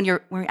happening is when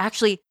you're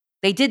actually,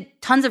 they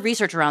did tons of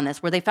research around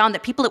this where they found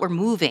that people that were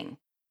moving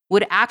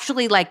would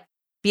actually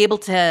be able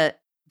to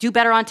do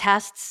better on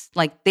tests.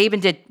 Like they even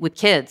did with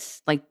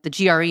kids, like the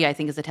GRE, I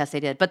think is the test they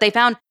did. But they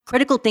found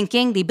critical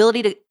thinking, the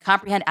ability to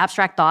comprehend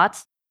abstract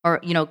thoughts or,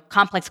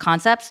 complex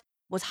concepts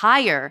was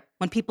higher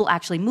when people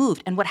actually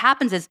moved. And what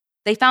happens is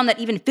they found that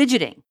even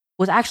fidgeting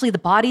was actually the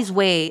body's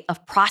way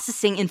of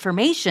processing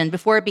information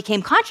before it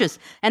became conscious.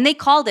 And they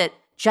called it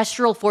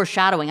gestural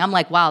foreshadowing. I'm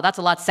like, wow, that's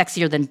a lot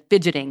sexier than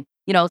fidgeting.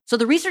 So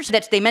the research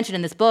that they mentioned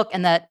in this book,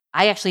 and that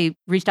I actually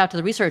reached out to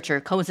the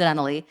researcher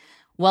coincidentally,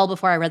 well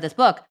before I read this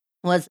book,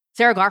 was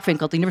Sarah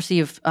Garfinkel at the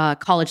University of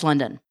College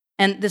London.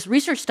 And this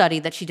research study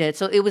that she did,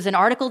 so it was an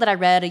article that I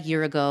read a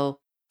year ago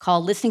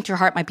called Listening to Your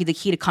Heart Might Be the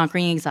Key to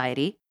Conquering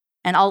Anxiety.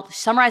 And I'll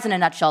summarize in a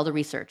nutshell the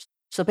research.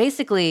 So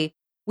basically,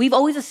 we've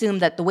always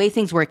assumed that the way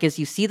things work is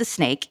you see the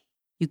snake,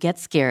 you get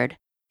scared,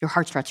 your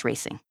heart starts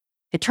racing.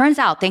 It turns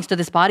out, thanks to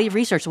this body of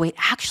research, the way it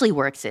actually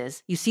works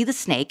is you see the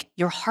snake,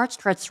 your heart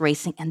starts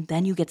racing, and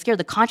then you get scared.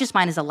 The conscious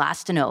mind is the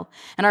last to know.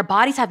 And our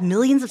bodies have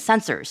millions of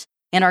sensors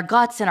in our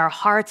guts, in our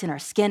hearts, in our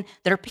skin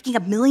that are picking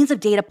up millions of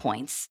data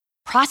points,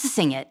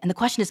 processing it. And the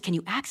question is, can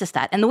you access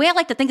that? And the way I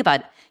like to think about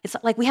it, it's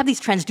like we have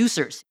these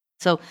transducers.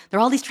 So there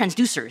are all these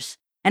transducers.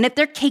 And if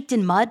they're caked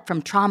in mud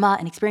from trauma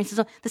and experiences,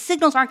 the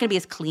signals aren't going to be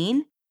as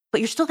clean,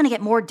 but you're still going to get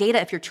more data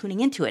if you're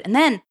tuning into it. And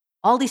then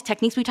all these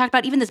techniques we talked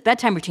about, even this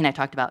bedtime routine I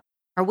talked about,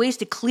 are ways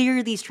to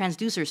clear these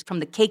transducers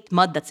from the caked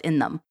mud that's in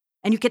them.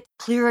 And you get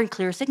clearer and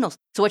clearer signals.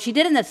 So what she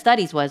did in the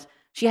studies was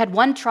she had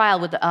one trial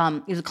with,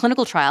 it was a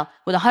clinical trial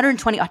with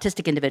 120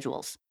 autistic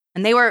individuals.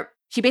 And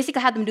she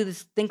basically had them do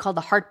this thing called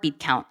the heartbeat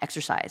count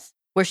exercise,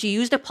 where she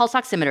used a pulse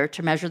oximeter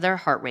to measure their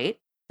heart rate.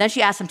 Then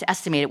she asked them to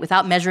estimate it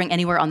without measuring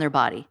anywhere on their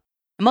body.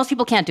 And most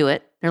people can't do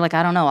it. They're like,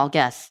 I don't know, I'll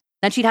guess.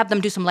 Then she'd have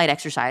them do some light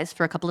exercise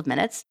for a couple of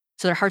minutes.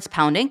 So their heart's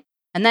pounding.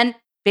 And then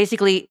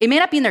basically, it may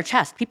not be in their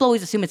chest. People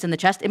always assume it's in the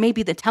chest. It may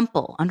be the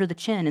temple, under the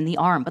chin, in the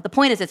arm. But the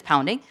point is it's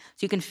pounding,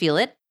 so you can feel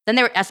it. Then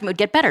their estimate would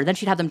get better. Then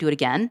she'd have them do it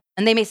again.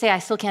 And they may say, I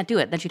still can't do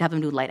it. Then she'd have them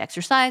do light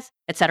exercise,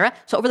 etc.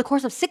 So over the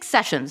course of 6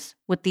 sessions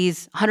with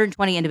these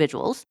 120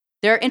 individuals,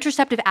 their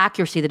interoceptive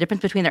accuracy, the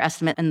difference between their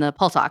estimate and the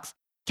pulse ox,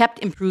 kept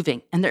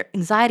improving. And their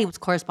anxiety was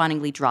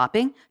correspondingly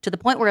dropping to the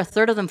point where a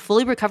third of them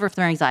fully recovered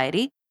from their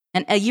anxiety.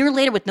 And a year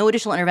later, with no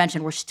additional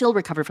intervention, were still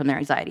recovered from their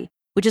anxiety,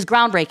 which is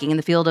groundbreaking in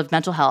the field of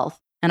mental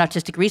health and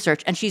autistic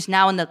research. And she's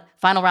now in the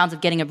final rounds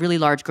of getting a really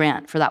large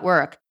grant for that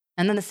work.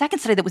 And then the second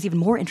study that was even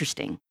more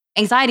interesting.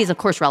 Anxiety is, of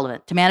course,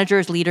 relevant to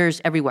managers, leaders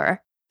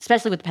everywhere,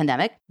 especially with the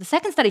pandemic. The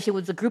second study, she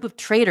was a group of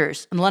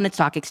traders on the London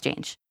Stock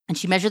Exchange. And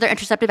she measured their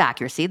interoceptive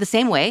accuracy the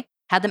same way,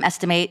 had them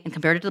estimate and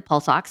compared it to the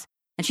pulse ox.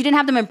 And she didn't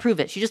have them improve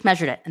it. She just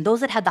measured it. And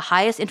those that had the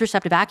highest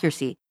interoceptive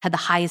accuracy had the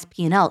highest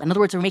P&L. In other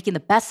words, they were making the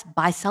best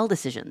buy-sell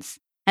decisions.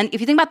 And if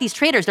you think about these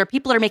traders, there are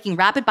people that are making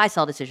rapid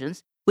buy-sell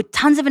decisions with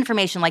tons of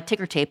information like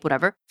ticker tape,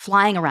 whatever,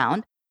 flying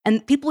around.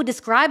 And people would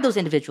describe those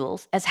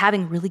individuals as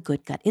having really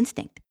good gut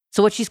instinct.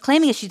 So what she's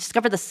claiming is she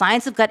discovered the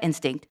science of gut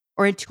instinct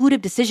or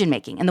intuitive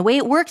decision-making. And the way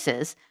it works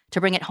is,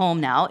 to bring it home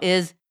now,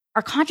 is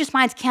our conscious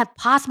minds can't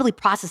possibly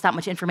process that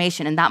much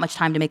information in that much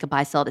time to make a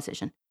buy-sell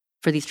decision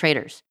for these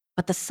traders.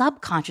 But the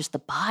subconscious, the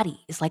body,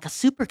 is like a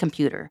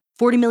supercomputer.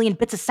 40 million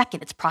bits a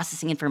second, it's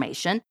processing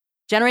information,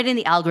 generating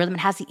the algorithm,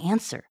 and has the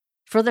answer.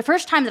 For the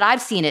first time that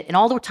I've seen it, and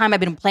all the time I've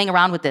been playing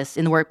around with this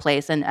in the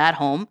workplace and at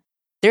home,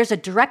 there's a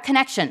direct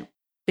connection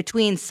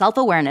between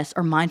self-awareness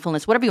or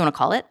mindfulness, whatever you want to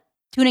call it,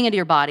 tuning into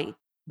your body,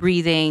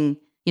 breathing,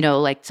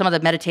 like some of the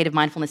meditative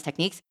mindfulness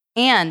techniques,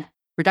 and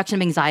reduction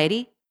of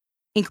anxiety,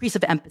 increase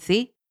of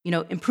empathy,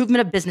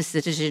 improvement of business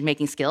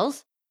decision-making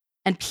skills,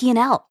 and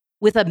P&L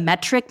with a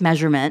metric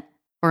measurement,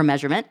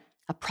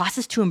 a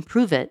process to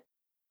improve it,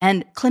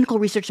 and clinical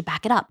research to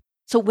back it up.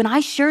 So when I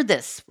shared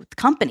this with the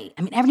company,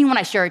 everyone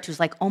I share it to is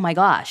like, oh my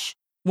gosh,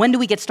 when do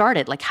we get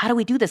started? Like, how do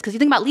we do this? Because you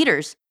think about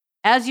leaders,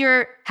 as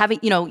you're having,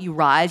 you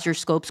rise, your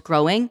scope's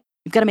growing,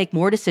 you've got to make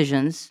more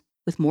decisions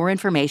with more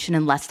information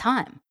and less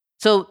time.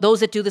 So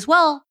those that do this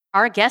well,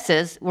 our guess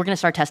is, we're going to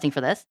start testing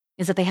for this,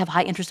 is that they have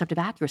high interoceptive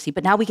accuracy.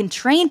 But now we can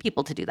train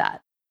people to do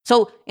that.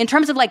 So in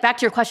terms of back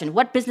to your question,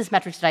 what business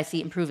metrics did I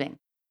see improving?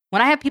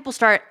 When I have people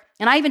start,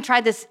 and I even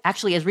tried this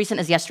actually as recent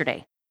as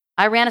yesterday,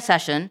 I ran a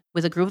session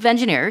with a group of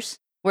engineers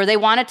where they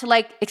wanted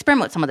to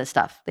experiment with some of this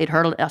stuff. They'd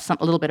heard a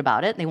little bit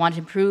about it. They wanted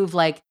to improve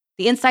the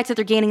insights that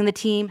they're gaining in the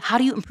team. How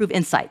do you improve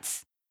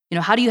insights?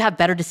 How do you have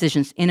better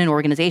decisions in an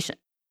organization?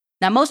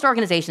 Now, most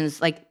organizations,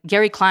 like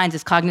Gary Klein's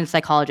is cognitive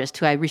psychologist,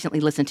 who I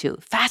recently listened to,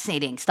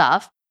 fascinating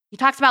stuff. He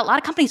talks about a lot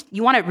of companies,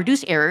 you want to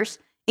reduce errors,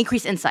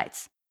 increase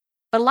insights.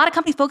 But a lot of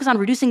companies focus on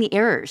reducing the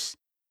errors.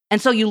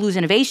 And so you lose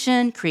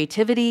innovation,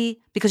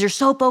 creativity, because you're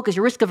so focused,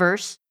 you're risk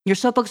averse, you're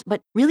so focused.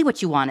 But really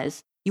what you want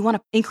is, you want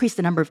to increase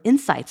the number of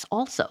insights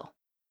also.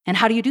 And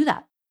how do you do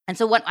that? And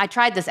so when I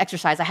tried this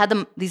exercise, I had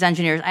these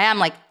engineers, I am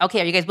like,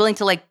 okay, are you guys willing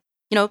to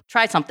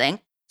try something?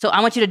 So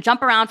I want you to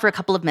jump around for a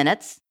couple of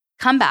minutes,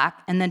 come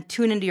back, and then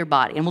tune into your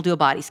body, and we'll do a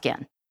body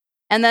scan.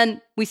 And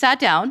then we sat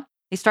down,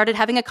 they started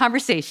having a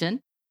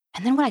conversation.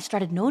 And then what I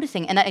started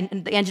noticing,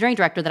 and the engineering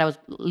director that I was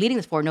leading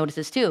this for noticed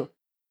this too,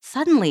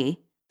 suddenly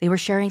they were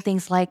sharing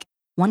things like,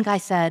 one guy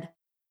said,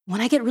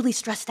 when I get really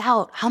stressed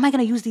out, how am I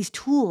going to use these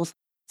tools?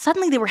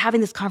 Suddenly they were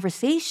having this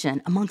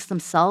conversation amongst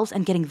themselves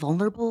and getting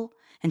vulnerable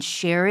and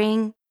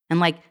sharing and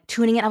like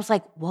tuning in. I was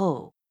like,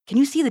 whoa, can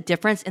you see the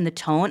difference in the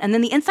tone? And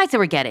then the insights they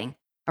were getting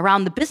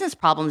around the business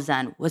problems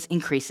then was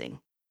increasing.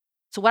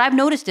 So what I've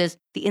noticed is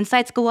the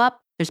insights go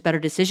up, there's better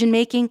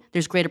decision-making,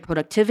 there's greater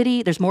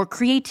productivity, there's more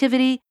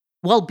creativity,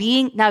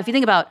 well-being. Now, if you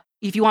think about,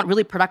 if you want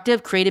really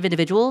productive, creative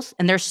individuals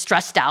and they're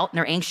stressed out and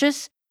they're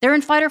anxious, they're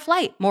in fight or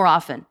flight more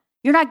often.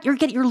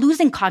 You're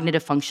losing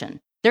cognitive function.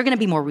 They're going to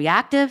be more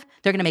reactive.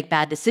 They're going to make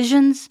bad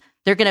decisions.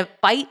 They're going to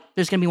fight.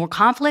 There's going to be more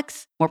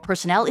conflicts, more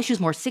personnel issues,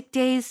 more sick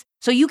days.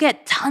 So you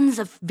get tons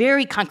of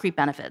very concrete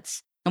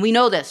benefits. And we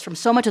know this from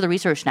so much of the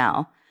research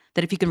now,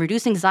 that if you can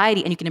reduce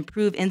anxiety and you can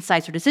improve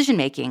insights or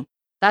decision-making,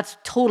 that's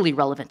totally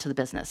relevant to the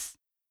business.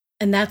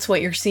 And that's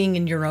what you're seeing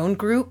in your own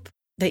group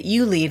that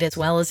you lead, as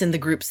well as in the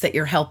groups that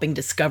you're helping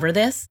discover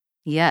this?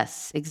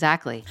 Yes,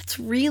 exactly. That's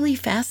really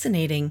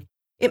fascinating.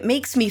 It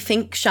makes me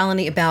think,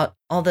 Shalini, about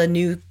all the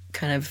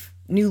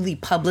newly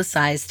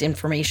publicized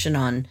information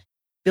on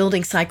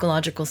building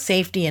psychological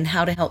safety and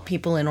how to help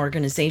people in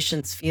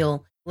organizations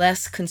feel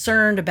less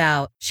concerned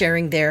about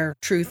sharing their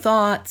true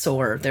thoughts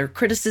or their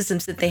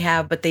criticisms that they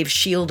have, but they've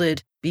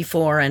shielded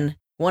before. And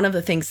one of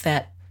the things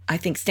that I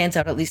think stands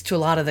out, at least to a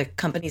lot of the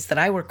companies that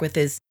I work with,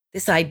 is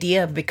this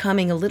idea of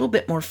becoming a little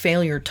bit more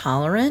failure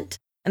tolerant.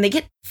 And they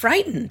get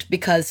frightened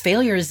because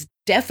failure is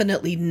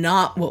definitely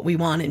not what we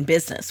want in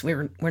business.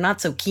 We're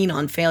not so keen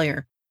on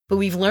failure. But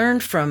we've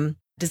learned from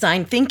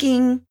design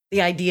thinking,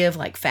 the idea of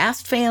like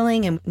fast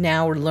failing, and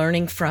now we're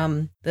learning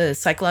from the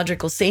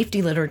psychological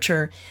safety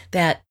literature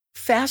that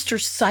faster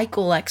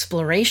cycle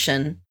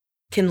exploration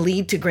can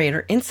lead to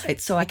greater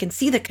insights. So I can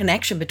see the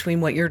connection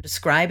between what you're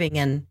describing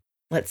and,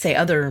 let's say,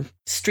 other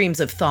streams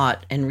of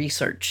thought and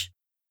research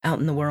out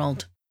in the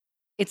world.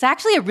 It's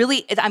actually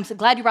I'm so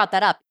glad you brought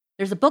that up.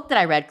 There's a book that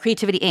I read,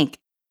 Creativity Inc.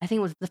 I think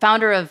it was the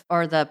founder of,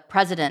 or the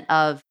president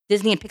of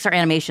Disney and Pixar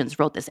Animations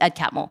wrote this, Ed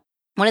Catmull.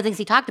 One of the things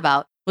he talked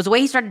about was the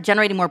way he started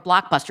generating more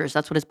blockbusters.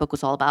 That's what his book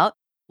was all about,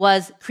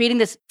 was creating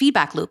this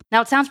feedback loop.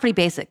 Now, it sounds pretty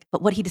basic,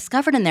 but what he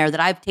discovered in there that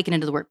I've taken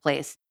into the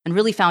workplace and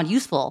really found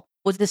useful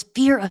was this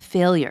fear of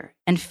failure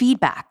and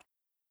feedback.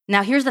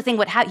 Now, here's the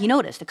thing, he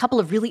noticed a couple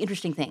of really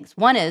interesting things.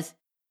 One is,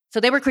 so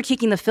they were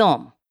critiquing the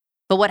film.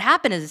 But what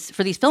happened is,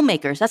 for these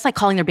filmmakers, that's like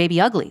calling their baby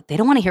ugly. They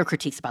don't want to hear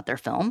critiques about their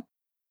film.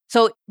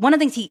 So one of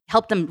the things he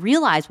helped them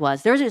realize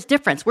was there's this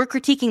difference. We're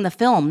critiquing the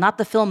film, not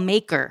the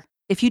filmmaker.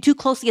 If you too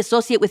closely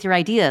associate with your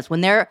ideas,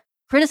 when they're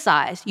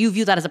criticized, you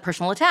view that as a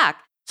personal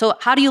attack. So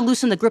how do you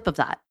loosen the grip of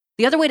that?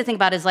 The other way to think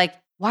about it is like,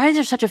 why is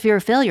there such a fear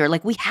of failure?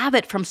 Like, we have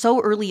it from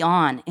so early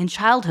on in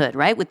childhood,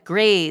 right? With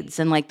grades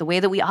and like the way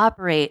that we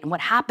operate and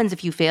what happens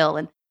if you fail,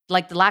 and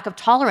like the lack of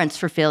tolerance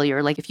for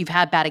failure, like if you've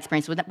had bad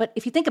experience with that. But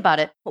if you think about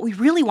it, what we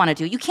really want to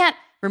do, you can't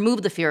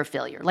remove the fear of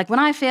failure. Like when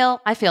I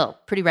fail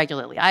pretty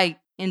regularly. I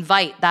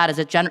invite that as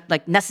a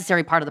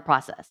necessary part of the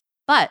process.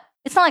 But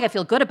it's not like I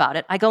feel good about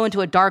it. I go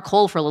into a dark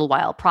hole for a little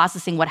while,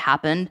 processing what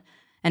happened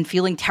and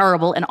feeling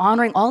terrible and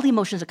honoring all the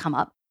emotions that come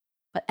up.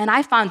 And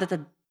I found that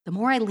the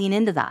more I lean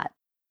into that,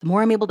 the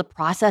more I'm able to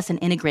process and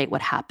integrate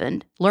what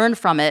happened, learn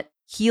from it,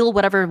 heal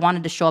whatever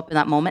wanted to show up in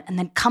that moment, and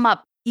then come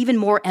up even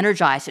more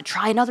energized to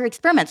try another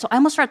experiment. So I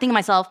almost start thinking to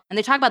myself, and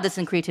they talk about this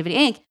in Creativity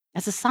Inc.,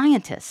 as a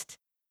scientist.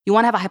 You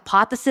want to have a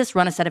hypothesis,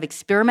 run a set of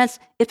experiments.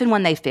 If and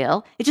when they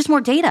fail, it's just more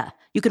data.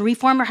 You can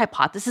reform your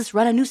hypothesis,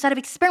 run a new set of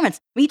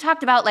experiments. When he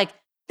talked about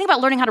think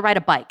about learning how to ride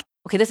a bike.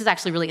 Okay, this is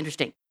actually really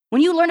interesting.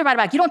 When you learn to ride a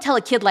bike, you don't tell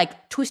a kid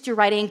twist your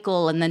right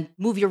ankle and then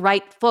move your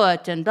right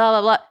foot and blah,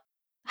 blah, blah.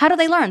 How do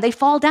they learn? They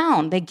fall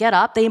down, they get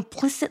up, they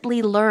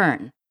implicitly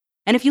learn.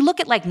 And if you look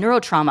at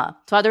neurotrauma,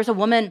 so there's a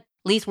woman,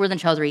 Lise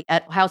Worthen-Chaudhuri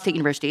at Ohio State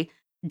University,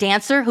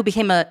 dancer who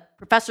became a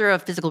professor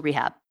of physical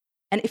rehab.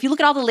 And if you look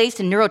at all the latest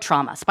in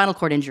neurotrauma, spinal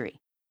cord injury,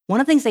 one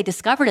of the things they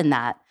discovered in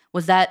that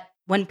was that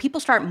when people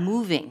start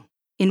moving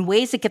in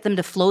ways that get them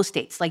to flow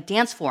states, like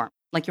dance form,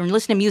 like you're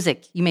listening to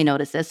music, you may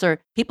notice this, or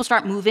people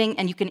start moving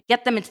and you can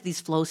get them into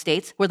these flow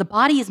states where the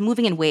body is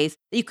moving in ways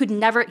that you could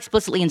never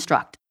explicitly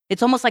instruct.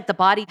 It's almost like the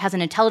body has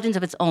an intelligence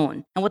of its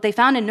own. And what they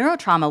found in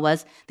neurotrauma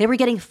was they were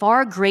getting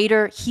far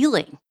greater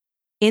healing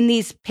in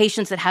these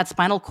patients that had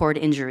spinal cord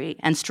injury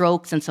and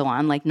strokes and so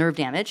on, like nerve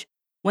damage,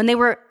 when they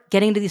were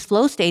getting into these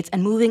flow states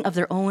and moving of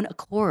their own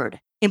accord.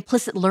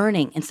 Implicit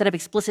learning instead of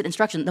explicit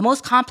instruction. The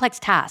most complex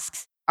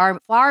tasks are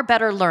far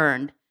better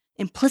learned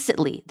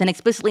implicitly than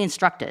explicitly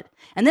instructed.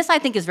 And this, I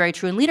think, is very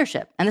true in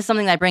leadership. And this is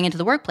something that I bring into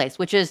the workplace,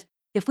 which is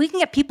if we can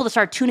get people to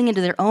start tuning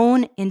into their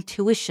own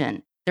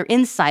intuition, their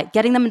insight,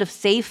 getting them into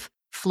safe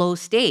flow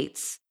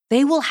states,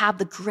 they will have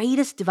the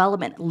greatest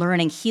development,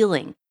 learning,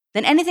 healing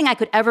than anything I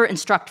could ever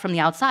instruct from the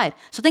outside.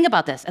 So think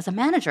about this. As a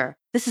manager,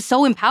 this is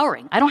so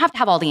empowering. I don't have to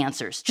have all the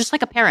answers, just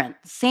like a parent.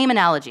 Same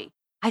analogy.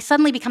 I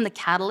suddenly become the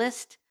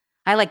catalyst.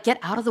 I get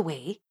out of the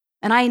way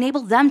and I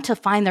enable them to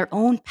find their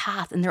own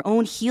path and their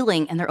own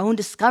healing and their own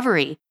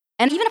discovery.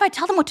 And even if I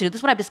tell them what to do, this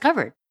is what I've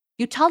discovered.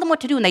 You tell them what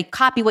to do and they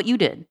copy what you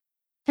did.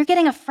 They're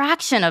getting a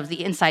fraction of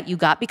the insight you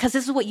got because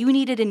this is what you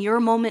needed in your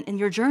moment in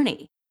your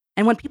journey.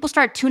 And when people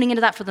start tuning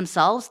into that for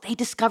themselves, they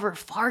discover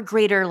far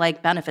greater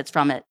benefits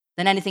from it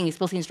than anything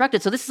explicitly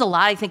instructed. So this is a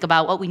lot, I think,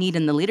 about what we need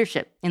in the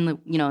leadership, in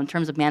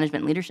terms of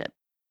management and leadership.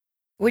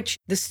 Which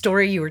the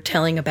story you were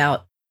telling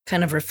about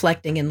kind of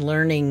reflecting and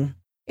learning,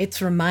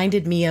 it's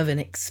reminded me of an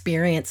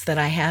experience that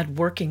I had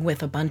working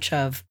with a bunch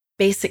of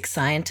basic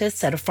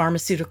scientists at a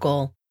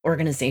pharmaceutical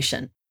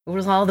organization. It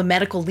was all the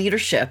medical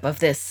leadership of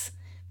this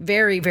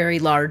very, very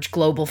large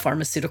global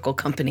pharmaceutical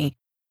company.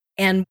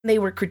 And they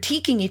were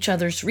critiquing each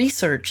other's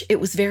research. It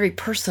was very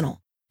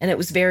personal and it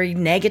was very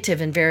negative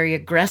and very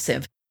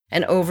aggressive.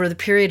 And over the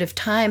period of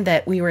time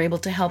that we were able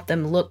to help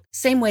them look,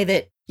 same way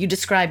that you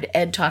described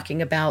Ed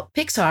talking about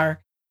Pixar,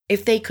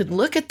 if they could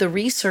look at the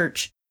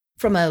research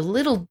from a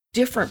little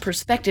different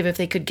perspective, if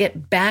they could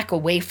get back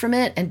away from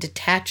it and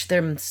detach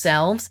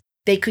themselves,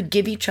 they could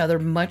give each other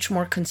much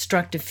more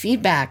constructive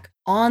feedback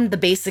on the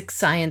basic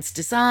science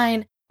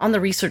design, on the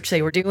research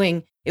they were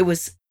doing. It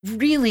was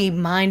really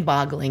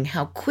mind-boggling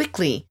how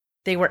quickly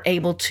they were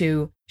able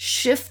to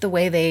shift the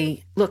way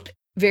they looked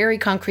very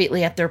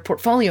concretely at their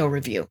portfolio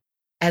review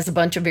as a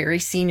bunch of very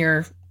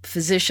senior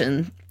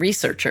physician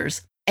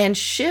researchers, and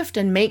shift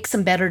and make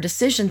some better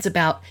decisions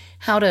about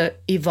how to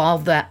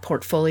evolve that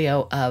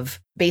portfolio of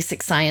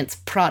basic science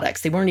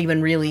products. They weren't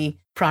even really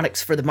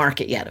products for the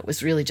market yet. It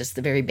was really just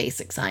the very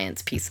basic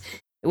science piece.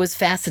 It was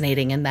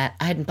fascinating, and that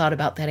I hadn't thought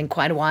about that in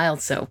quite a while.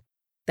 So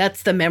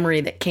that's the memory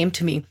that came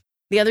to me.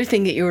 The other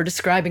thing that you were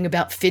describing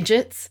about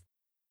fidgets,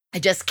 I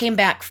just came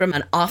back from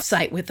an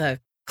offsite with a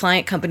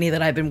client company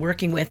that I've been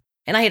working with,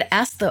 and I had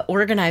asked the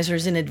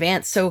organizers in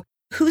advance, so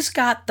who's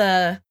got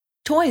the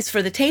toys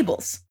for the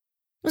tables?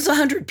 It was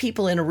 100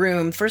 people in a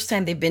room, first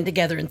time they've been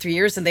together in 3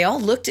 years, and they all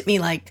looked at me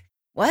like,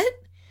 what?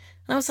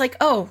 And I was like,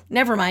 oh,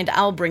 never mind,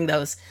 I'll bring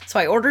those. So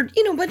I ordered,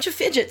 a bunch of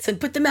fidgets and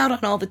put them out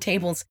on all the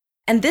tables.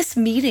 And this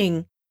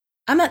meeting,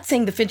 I'm not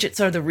saying the fidgets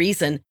are the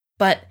reason,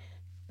 but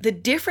the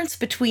difference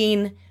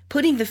between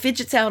putting the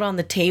fidgets out on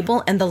the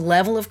table and the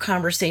level of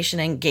conversation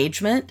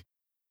engagement,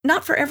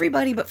 not for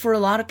everybody, but for a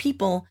lot of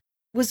people,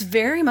 was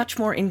very much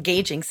more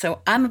engaging.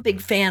 So I'm a big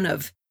fan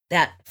of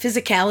that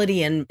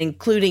physicality and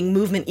including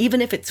movement, even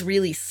if it's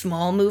really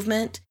small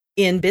movement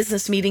in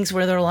business meetings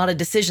where there are a lot of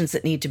decisions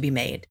that need to be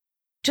made.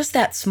 Just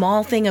that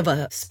small thing of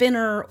a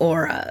spinner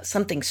or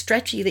something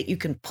stretchy that you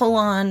can pull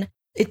on,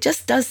 it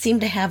just does seem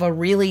to have a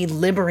really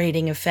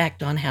liberating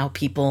effect on how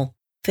people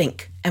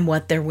think and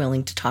what they're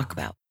willing to talk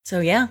about.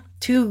 So yeah,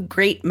 two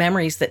great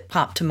memories that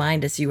popped to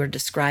mind as you were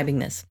describing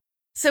this.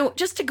 So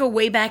just to go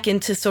way back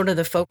into sort of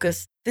the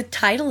focus, the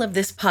title of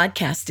this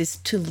podcast is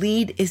To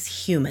Lead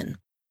is Human.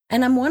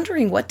 And I'm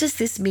wondering, what does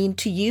this mean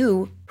to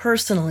you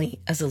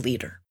personally as a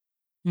leader?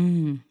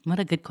 What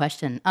a good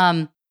question.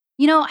 I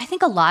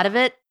think a lot of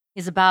it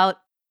is about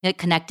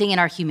connecting in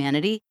our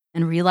humanity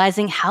and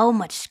realizing how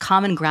much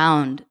common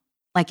ground,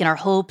 like in our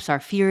hopes, our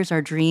fears,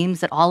 our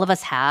dreams that all of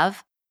us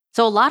have.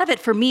 So a lot of it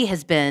for me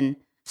has been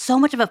so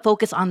much of a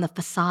focus on the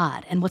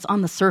facade and what's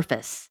on the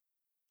surface.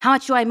 How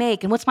much do I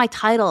make? And what's my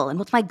title? And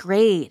what's my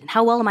grade? And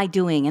how well am I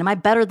doing? And am I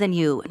better than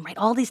you? And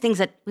all these things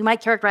that we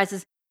might characterize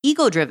as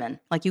ego-driven,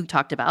 like you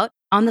talked about,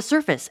 on the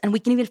surface. And we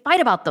can even fight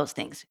about those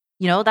things.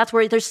 That's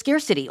where there's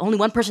scarcity. Only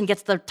one person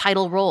gets the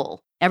title role.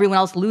 Everyone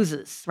else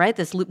loses, right?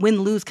 This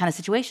win-lose kind of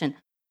situation.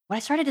 What I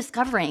started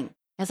discovering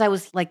as I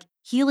was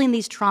healing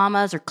these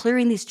traumas or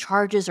clearing these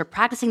charges or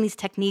practicing these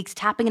techniques,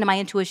 tapping into my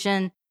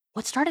intuition,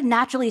 what started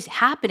naturally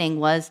happening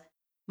was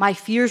my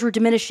fears were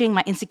diminishing,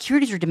 my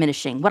insecurities were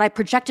diminishing. What I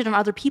projected on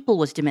other people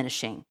was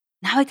diminishing.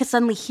 Now I could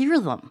suddenly hear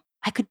them.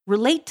 I could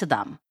relate to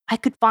them. I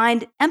could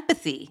find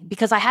empathy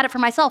because I had it for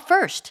myself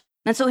first.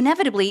 And so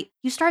inevitably,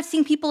 you start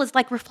seeing people as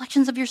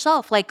reflections of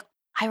yourself.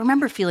 I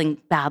remember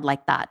feeling bad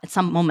like that at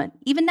some moment,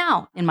 even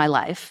now in my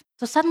life.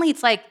 So suddenly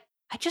it's I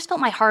just felt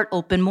my heart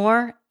open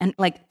more and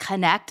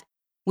connect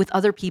with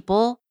other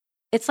people.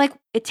 It's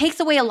it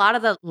takes away a lot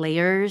of the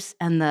layers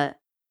and the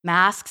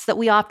masks that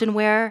we often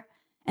wear.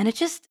 And it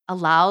just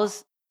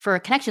allows for a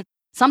connection.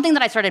 Something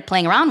that I started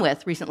playing around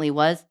with recently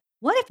was,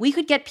 what if we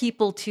could get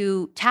people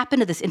to tap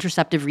into this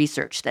interoceptive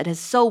research that is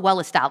so well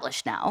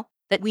established now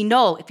that we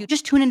know if you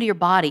just tune into your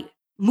body,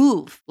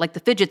 move like the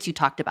fidgets you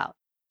talked about,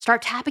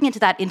 start tapping into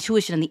that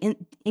intuition and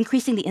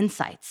increasing the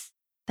insights,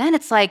 then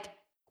it's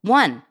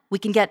one, we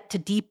can get to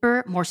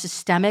deeper, more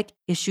systemic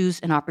issues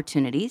and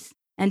opportunities.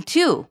 And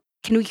two,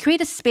 can we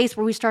create a space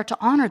where we start to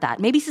honor that?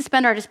 Maybe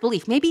suspend our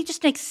disbelief, maybe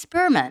just an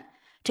experiment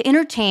to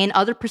entertain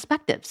other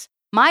perspectives.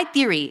 My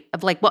theory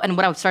of what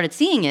I started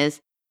seeing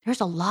is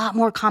there's a lot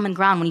more common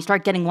ground when you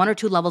start getting 1 or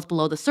 2 levels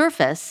below the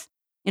surface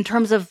in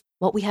terms of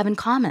what we have in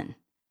common,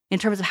 in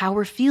terms of how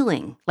we're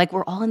feeling, like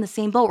we're all in the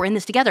same boat, we're in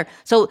this together.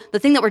 So the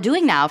thing that we're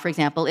doing now, for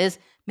example, is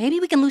maybe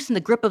we can loosen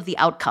the grip of the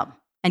outcome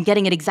and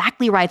getting it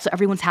exactly right so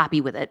everyone's happy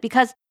with it.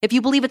 Because if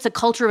you believe it's a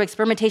culture of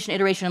experimentation,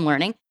 iteration, and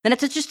learning, then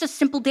it's just a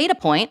simple data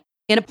point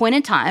in a point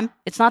in time.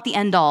 It's not the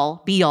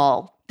end-all,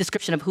 be-all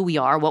description of who we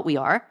are, what we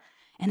are.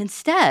 And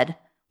instead,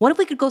 what if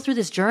we could go through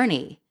this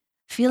journey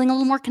feeling a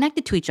little more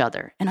connected to each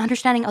other and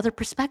understanding other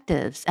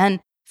perspectives and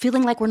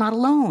feeling like we're not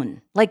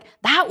alone? Like,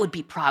 that would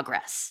be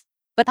progress.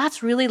 But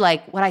that's really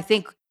like what I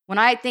think when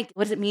I think,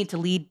 what does it mean to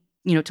lead?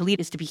 To lead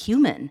is to be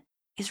human.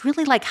 Is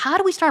really like, how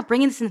do we start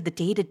bringing this into the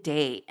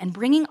day-to-day and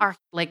bringing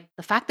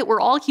the fact that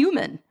we're all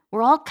human,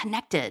 we're all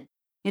connected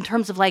in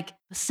terms of like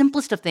the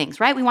simplest of things,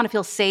 right? We want to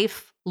feel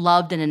safe,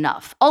 loved, and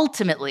enough.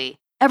 Ultimately,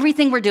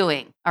 everything we're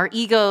doing, our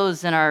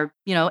egos and our,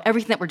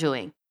 everything that we're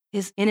doing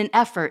is in an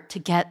effort to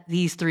get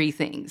these 3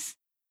 things.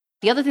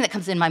 The other thing that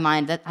comes in my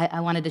mind that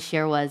I wanted to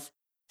share was,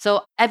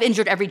 so I've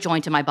injured every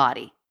joint in my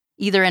body,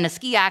 either in a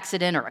ski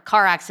accident or a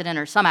car accident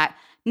or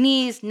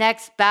knees,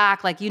 necks,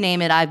 back, like you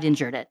name it, I've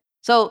injured it.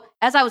 So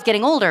as I was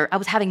getting older, I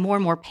was having more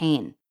and more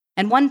pain.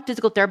 And one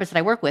physical therapist that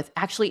I work with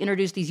actually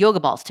introduced these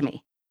yoga balls to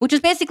me, which is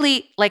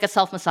basically like a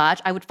self-massage.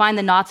 I would find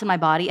the knots in my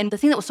body. And the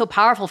thing that was so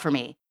powerful for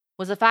me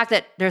was the fact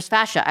that there's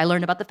fascia. I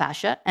learned about the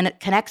fascia, and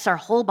it connects our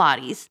whole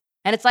bodies.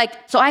 And it's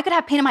like, so I could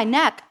have pain in my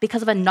neck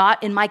because of a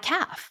knot in my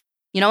calf,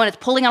 and it's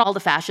pulling on all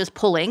the fascias,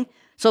 pulling.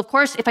 So of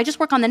course, if I just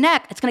work on the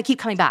neck, it's going to keep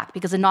coming back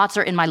because the knots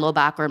are in my low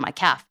back or in my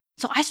calf.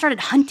 So I started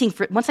hunting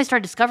for it. Once I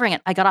started discovering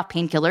it, I got off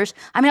painkillers.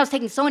 I was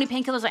taking so many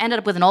painkillers, I ended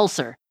up with an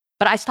ulcer.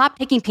 But I stopped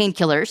taking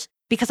painkillers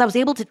because I was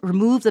able to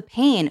remove the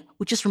pain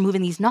with just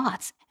removing these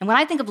knots. And when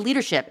I think of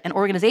leadership and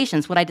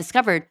organizations, what I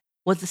discovered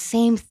was the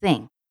same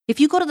thing. If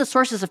you go to the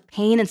sources of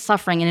pain and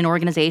suffering in an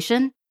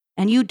organization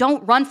and you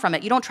don't run from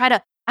it, you don't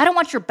I don't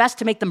want your best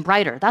to make them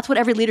brighter. That's what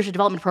every leadership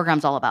development program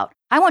is all about.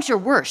 I want your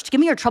worst.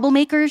 Give me your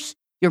troublemakers,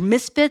 your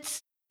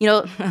misfits.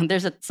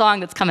 There's a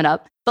song that's coming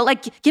up.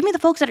 But give me the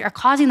folks that are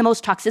causing the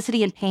most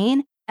toxicity and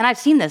pain. And I've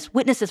seen this,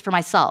 witness this for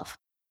myself.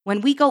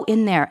 When we go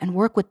in there and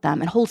work with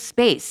them and hold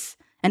space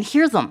and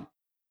hear them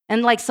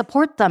and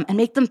support them and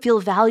make them feel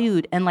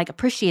valued and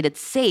appreciated,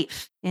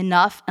 safe,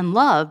 enough, and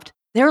loved,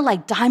 they're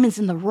like diamonds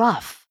in the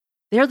rough.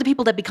 They're the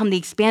people that become the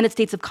expanded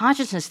states of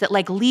consciousness that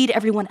lead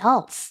everyone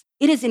else.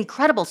 It is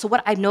incredible. So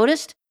what I've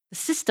noticed, the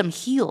system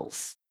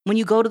heals when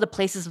you go to the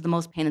places of the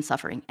most pain and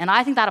suffering. And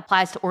I think that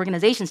applies to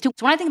organizations too.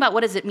 So when I think about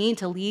what does it mean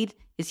to lead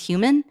is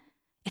human,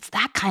 it's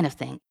that kind of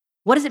thing.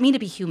 What does it mean to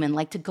be human?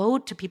 To go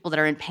to people that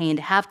are in pain,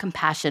 to have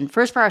compassion,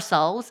 first for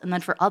ourselves and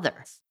then for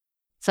others.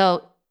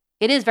 So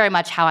it is very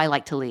much how I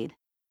like to lead.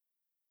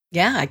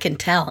 Yeah, I can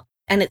tell.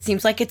 And it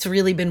seems like it's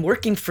really been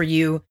working for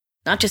you,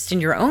 not just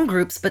in your own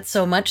groups, but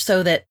so much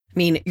so that,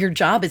 your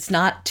job is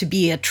not to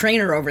be a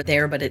trainer over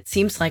there, but it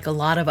seems like a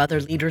lot of other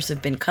leaders have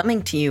been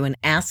coming to you and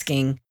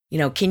asking,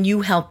 can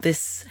you help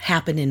this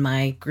happen in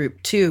my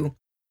group too?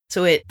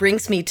 So it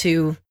brings me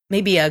to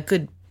maybe a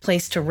good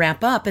place to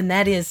wrap up. And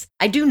that is,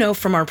 I do know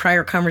from our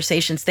prior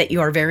conversations that you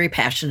are very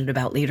passionate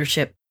about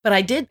leadership. But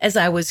I did, as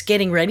I was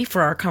getting ready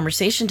for our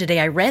conversation today,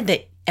 I read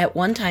that at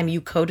one time you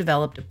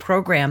co-developed a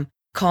program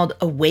called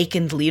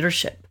Awakened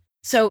Leadership.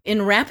 So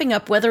in wrapping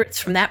up, whether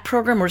it's from that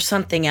program or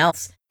something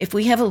else, if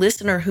we have a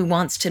listener who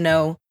wants to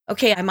know,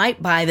 okay, I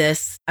might buy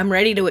this, I'm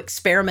ready to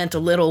experiment a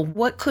little,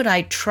 what could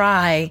I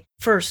try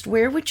first?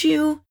 Where would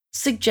you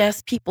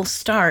suggest people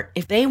start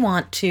if they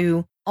want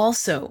to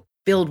also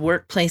build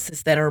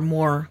workplaces that are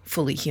more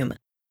fully human?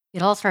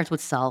 It all starts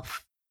with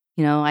self.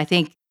 I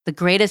think the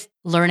greatest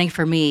learning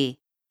for me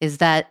is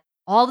that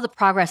all of the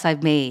progress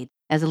I've made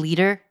as a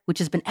leader, which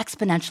has been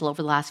exponential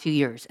over the last few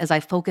years as I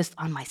focused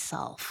on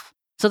myself.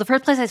 So the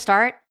first place I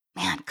start,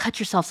 cut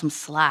yourself some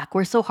slack.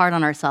 We're so hard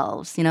on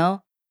ourselves,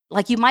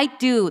 you might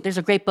do, there's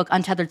a great book,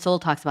 Untethered Soul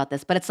talks about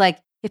this, but it's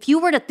if you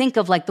were to think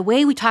of the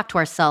way we talk to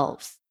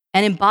ourselves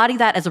and embody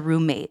that as a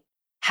roommate,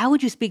 how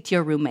would you speak to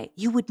your roommate?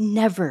 You would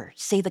never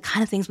say the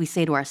kind of things we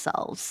say to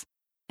ourselves.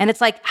 And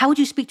it's how would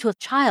you speak to a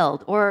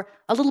child or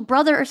a little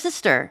brother or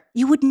sister?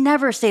 You would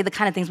never say the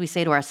kind of things we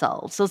say to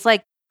ourselves. So it's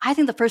I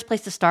think the first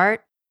place to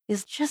start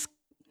is just,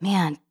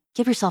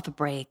 give yourself a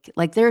break.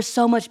 There's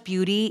so much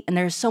beauty and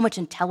there's so much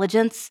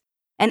intelligence.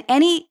 And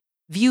any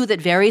view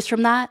that varies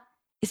from that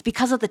is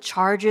because of the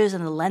charges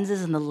and the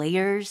lenses and the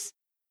layers.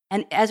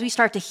 And as we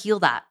start to heal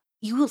that,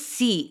 you will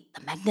see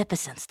the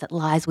magnificence that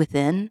lies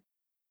within.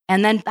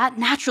 And then that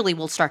naturally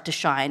will start to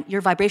shine.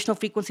 Your vibrational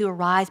frequency will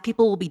rise.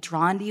 People will be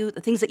drawn to you.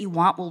 The things that you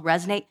want will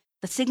resonate.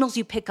 The signals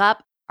you pick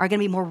up are going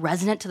to be more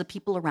resonant to the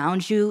people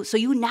around you. So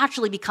you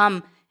naturally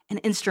become an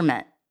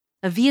instrument,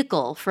 a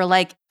vehicle for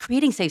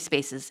creating safe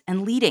spaces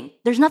and leading.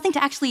 There's nothing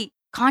to actually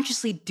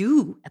consciously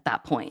do at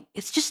that point.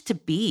 It's just to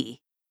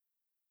be.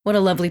 What a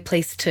lovely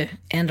place to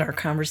end our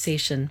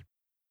conversation.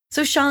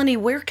 So Shalini,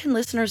 where can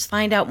listeners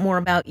find out more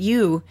about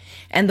you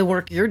and the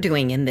work you're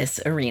doing in this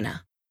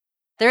arena?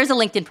 There is a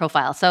LinkedIn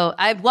profile. So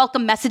I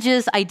welcome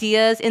messages,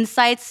 ideas,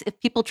 insights. If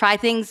people try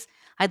things,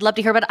 I'd love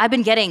to hear about it. I've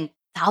been getting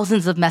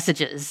thousands of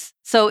messages.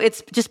 So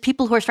it's just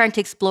people who are starting to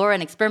explore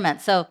and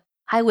experiment. So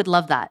I would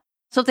love that.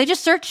 So if they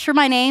just search for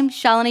my name,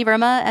 Shalini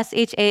Verma,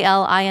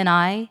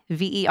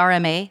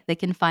 SHALINI-VERMA, they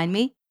can find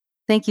me.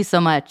 Thank you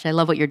so much. I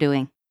love what you're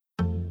doing.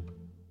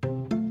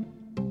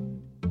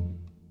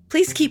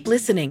 Please keep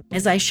listening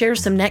as I share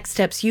some next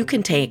steps you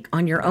can take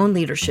on your own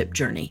leadership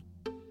journey.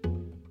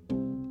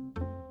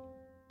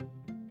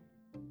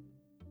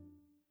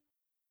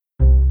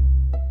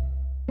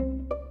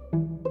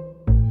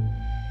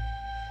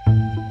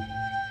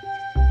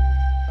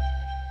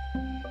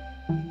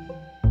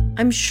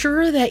 I'm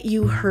sure that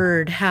you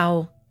heard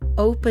how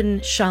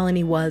open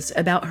Shalini was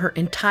about her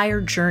entire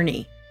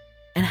journey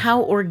and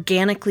how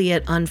organically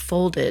it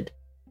unfolded,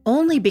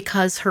 only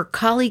because her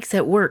colleagues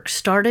at work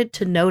started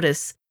to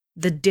notice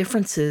the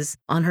differences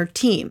on her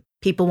team.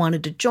 People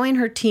wanted to join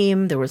her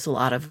team. There was a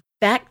lot of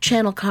back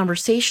channel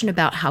conversation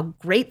about how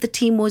great the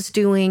team was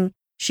doing.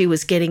 She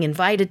was getting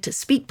invited to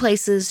speak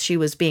places. She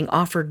was being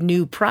offered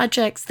new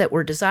projects that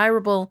were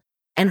desirable.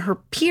 And her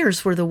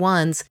peers were the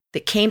ones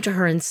that came to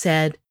her and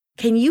said,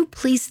 "Can you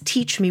please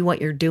teach me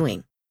what you're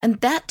doing?" And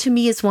that to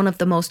me is one of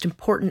the most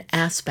important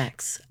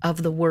aspects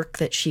of the work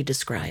that she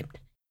described.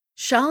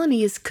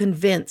 Shalini is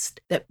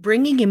convinced that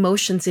bringing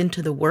emotions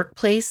into the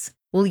workplace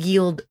will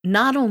yield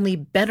not only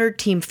better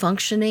team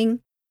functioning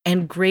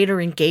and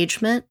greater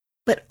engagement,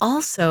 but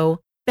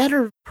also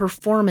better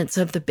performance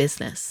of the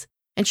business.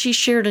 And she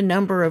shared a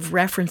number of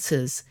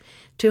references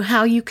to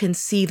how you can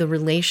see the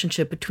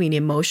relationship between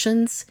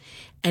emotions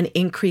and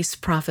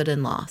increased profit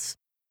and loss.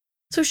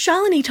 So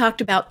Shalini talked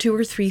about 2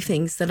 or 3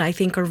 things that I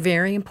think are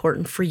very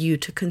important for you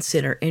to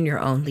consider in your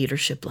own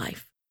leadership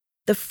life.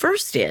 The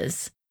first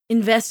is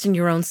invest in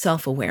your own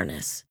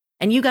self-awareness.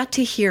 And you got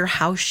to hear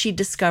how she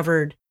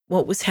discovered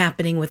what was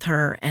happening with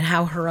her and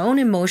how her own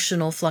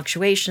emotional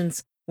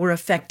fluctuations were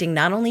affecting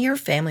not only her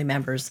family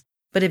members,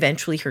 but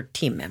eventually her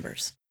team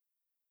members.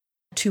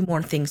 2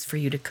 more things for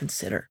you to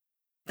consider.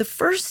 The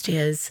first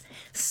is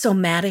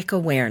somatic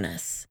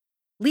awareness.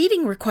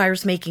 Leading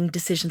requires making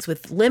decisions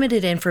with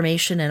limited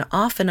information and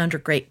often under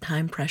great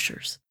time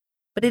pressures.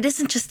 But it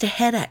isn't just a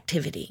head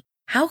activity.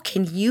 How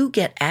can you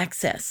get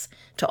access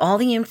to all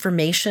the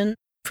information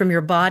from your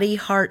body,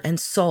 heart,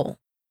 and soul?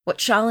 What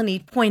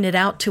Shalini pointed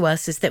out to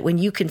us is that when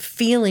you can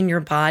feel in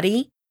your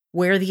body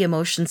where the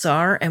emotions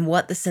are and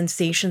what the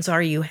sensations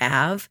are you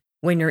have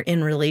when you're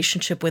in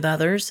relationship with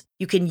others,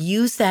 you can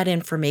use that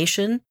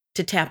information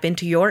to tap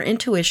into your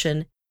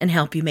intuition and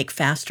help you make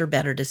faster,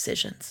 better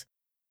decisions.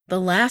 The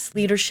last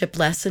leadership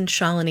lesson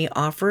Shalini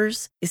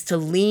offers is to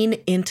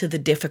lean into the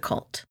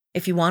difficult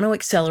if you want to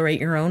accelerate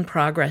your own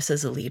progress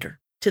as a leader,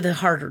 to the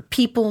harder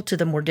people, to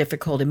the more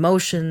difficult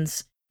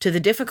emotions, to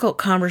the difficult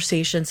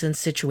conversations and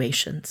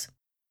situations.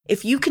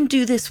 If you can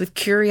do this with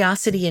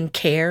curiosity and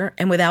care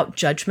and without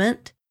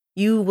judgment,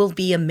 you will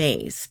be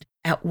amazed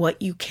at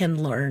what you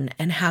can learn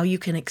and how you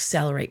can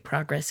accelerate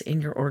progress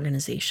in your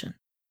organization.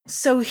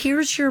 So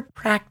here's your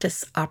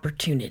practice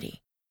opportunity.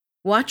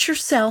 Watch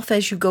yourself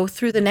as you go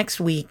through the next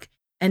week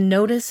and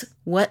notice,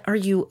 what are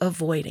you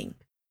avoiding?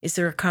 Is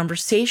there a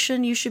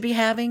conversation you should be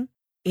having?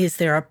 Is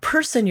there a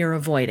person you're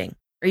avoiding?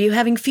 Are you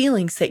having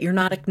feelings that you're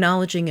not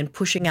acknowledging and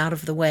pushing out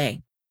of the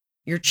way?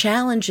 Your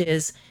challenge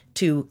is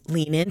to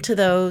lean into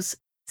those,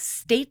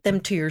 state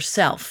them to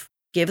yourself,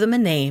 give them a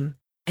name,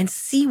 and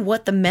see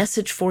what the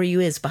message for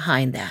you is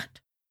behind that.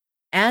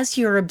 As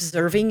you're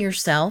observing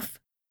yourself,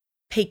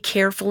 pay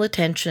careful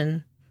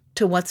attention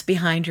to what's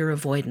behind your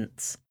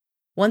avoidance.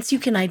 Once you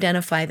can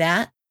identify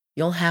that,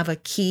 you'll have a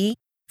key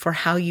for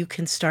how you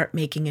can start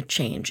making a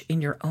change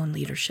in your own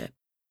leadership.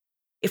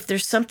 If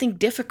there's something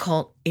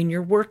difficult in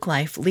your work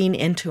life, lean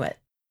into it.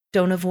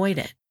 Don't avoid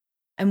it.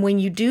 And when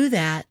you do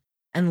that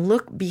and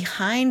look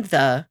behind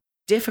the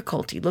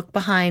difficulty, look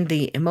behind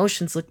the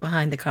emotions, look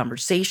behind the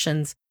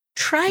conversations,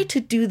 try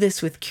to do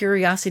this with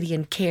curiosity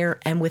and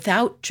care and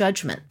without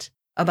judgment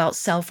about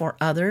self or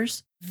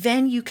others,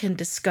 then you can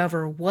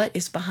discover what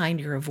is behind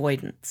your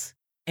avoidance.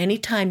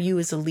 Anytime you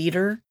as a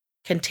leader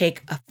can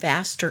take a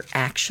faster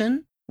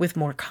action with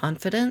more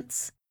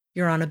confidence,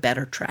 you're on a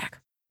better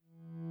track.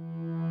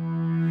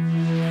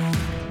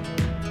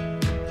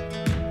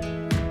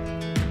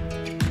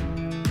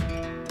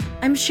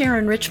 I'm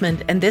Sharon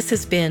Richmond, and this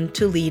has been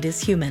To Lead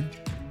is Human.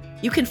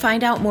 You can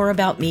find out more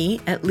about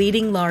me at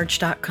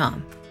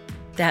leadinglarge.com.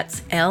 That's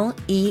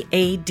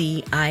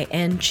LEADING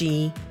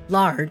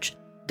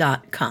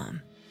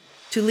large.com.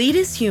 To Lead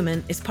is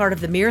Human is part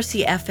of the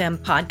Mirasee FM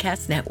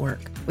podcast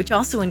network, which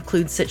also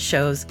includes such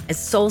shows as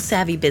Soul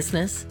Savvy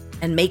Business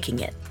and Making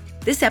It.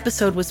 This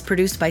episode was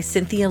produced by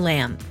Cynthia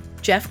Lamb.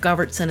 Jeff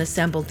Govertson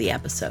assembled the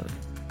episode.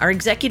 Our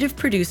executive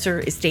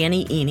producer is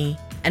Danny Eny,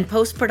 and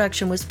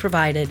post-production was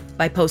provided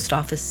by Post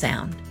Office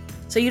Sound.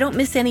 So you don't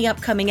miss any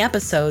upcoming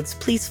episodes,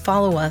 please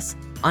follow us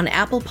on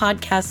Apple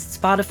Podcasts,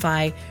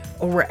 Spotify,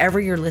 or wherever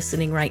you're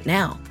listening right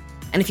now.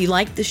 And if you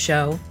like the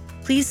show,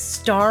 please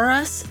star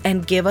us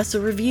and give us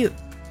a review,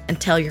 and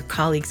tell your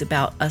colleagues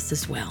about us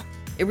as well.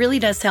 It really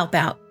does help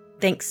out.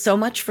 Thanks so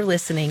much for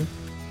listening,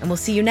 and we'll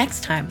see you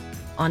next time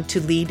on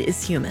To Lead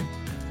is Human.